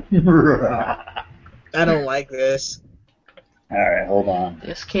 I don't like this. All right, hold on.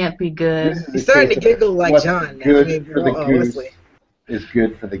 This can't be good. This is He's the starting to case of giggle like what's John now. good I mean, for the goose Wesley. is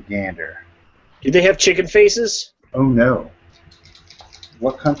good for the gander. Do they have chicken faces? Oh no.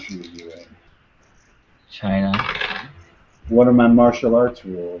 What country are you in? China. What are my martial arts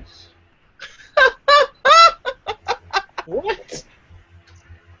rules? What?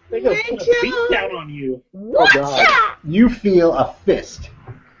 They're gonna put a beat down on you. Oh God. You feel a fist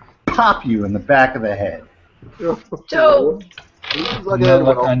pop you in the back of the head. Dope. Seems like No a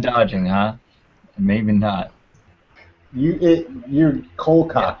luck on dodging, huh? Maybe not. You're cold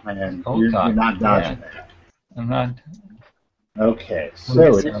cock, man. Cold You're cock, not dodging that. I'm not. Okay, so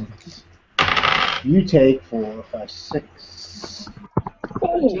We'll get some. you take 4, 5, 6.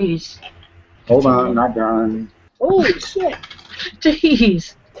 Jeez. Hold on, not done. Holy shit!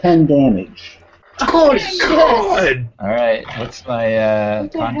 Jeez. 10 damage. Oh, shit. God! Alright, what's my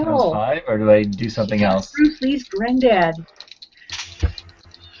What the con times hell? 5, or do I do something else? Bruce Lee's granddad.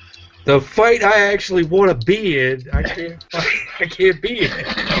 The fight I actually want to be in, I can't be in.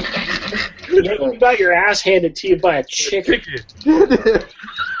 Yeah, you got your ass handed to you by a chicken.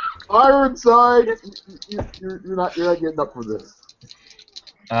 Ironside, you're not getting up for this.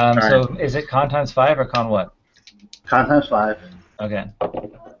 So is it con times 5 or con what? Con times 5. Okay.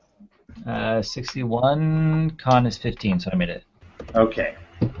 61, con is 15, so I made it. Okay.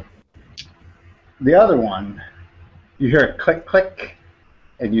 The other one, you hear a click, click,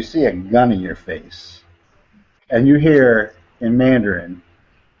 and you see a gun in your face. And you hear in Mandarin,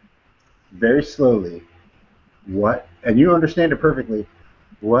 very slowly, what? And you understand it perfectly.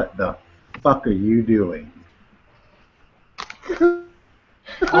 What the fuck are you doing?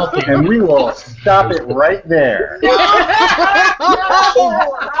 And we will stop it right there.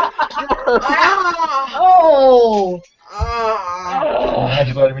 Oh! I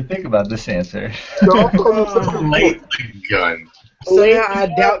just let me think about this answer. Light the gun. So yeah, I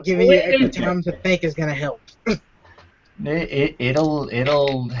doubt giving you extra time to think is gonna help. It'll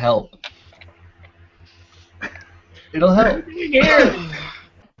help. It'll help. Here,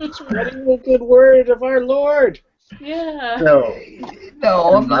 spreading the good word of our Lord. Yeah. So,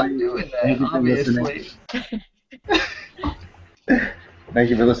 No, I'm not doing Thank that, you for obviously. thank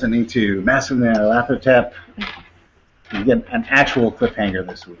you for listening to Masculine Laughter Tap. You get an actual cliffhanger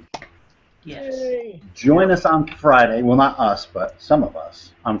this week. Yes. Join us on Friday. Well, not us, but some of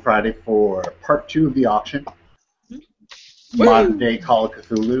us on Friday for part 2 of the auction. Modern day Call of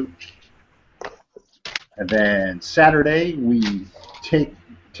Cthulhu. And then Saturday we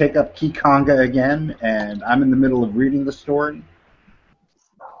take up Kikonga again, and I'm in the middle of reading the story,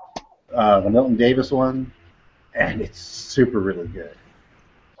 the Milton Davis one, and it's super really good.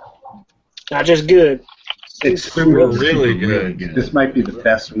 Not just good. It's Super really good. This might be the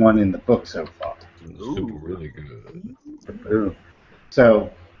best one in the book so far. Super really good.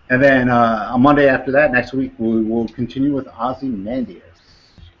 So, and then on Monday after that, next week, we will continue with Ozymandias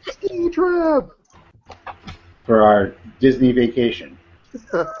Trip. for our Disney vacation.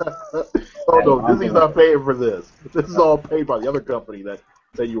 Oh no, Disney's not paying for this. This is all paid by the other company that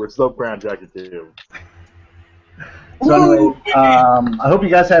you were subcontracted to. So anyway, I hope you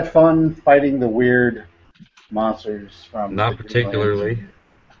guys had fun fighting the weird monsters from... Not particularly.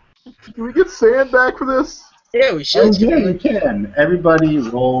 Can we get Sand back for this? Yeah, we Oh, should. yeah, you can. Everybody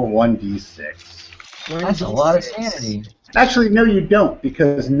roll 1d6. That's a lot of sanity. Actually, no, you don't,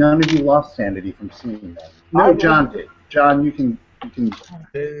 because none of you lost sanity from seeing that. No, John did. John, you can...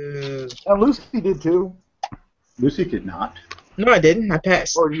 And Lucy did too. Lucy did not. No, I didn't. I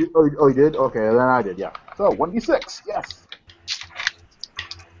passed. Oh, you did? Okay, then I did, yeah. So, 1d6, yes.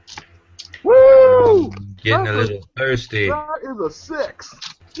 Woo! Getting a little thirsty. That is a 6.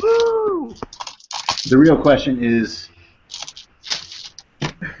 Woo! The real question is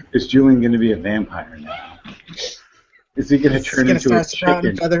Julian going to be a vampire now? Is he going to turn Gonna into a start sprouting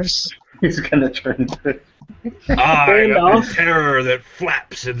chicken? feathers. He's going to turn into... I am Randolph. the terror that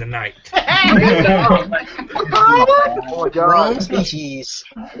flaps in the night. Oh my god. Wrong species.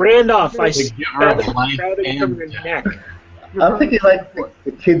 Randolph, I see Give her a feathers life sprouting from and your death. neck. I'm thinking like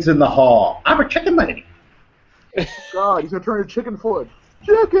the kids in the hall. I'm a chicken lady. God, he's gonna turn into Chickenfoot.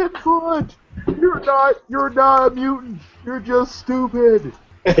 Chickenfoot! You're not a mutant. You're just stupid.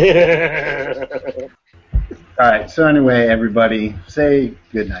 All right. So anyway, everybody, say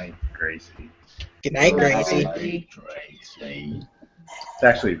good night, Gracie. Good night, Gracie. Tracy.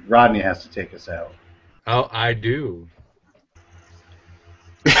 Actually, Rodney has to take us out. Oh, I do.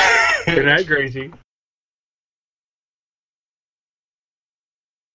 Good night, Gracie.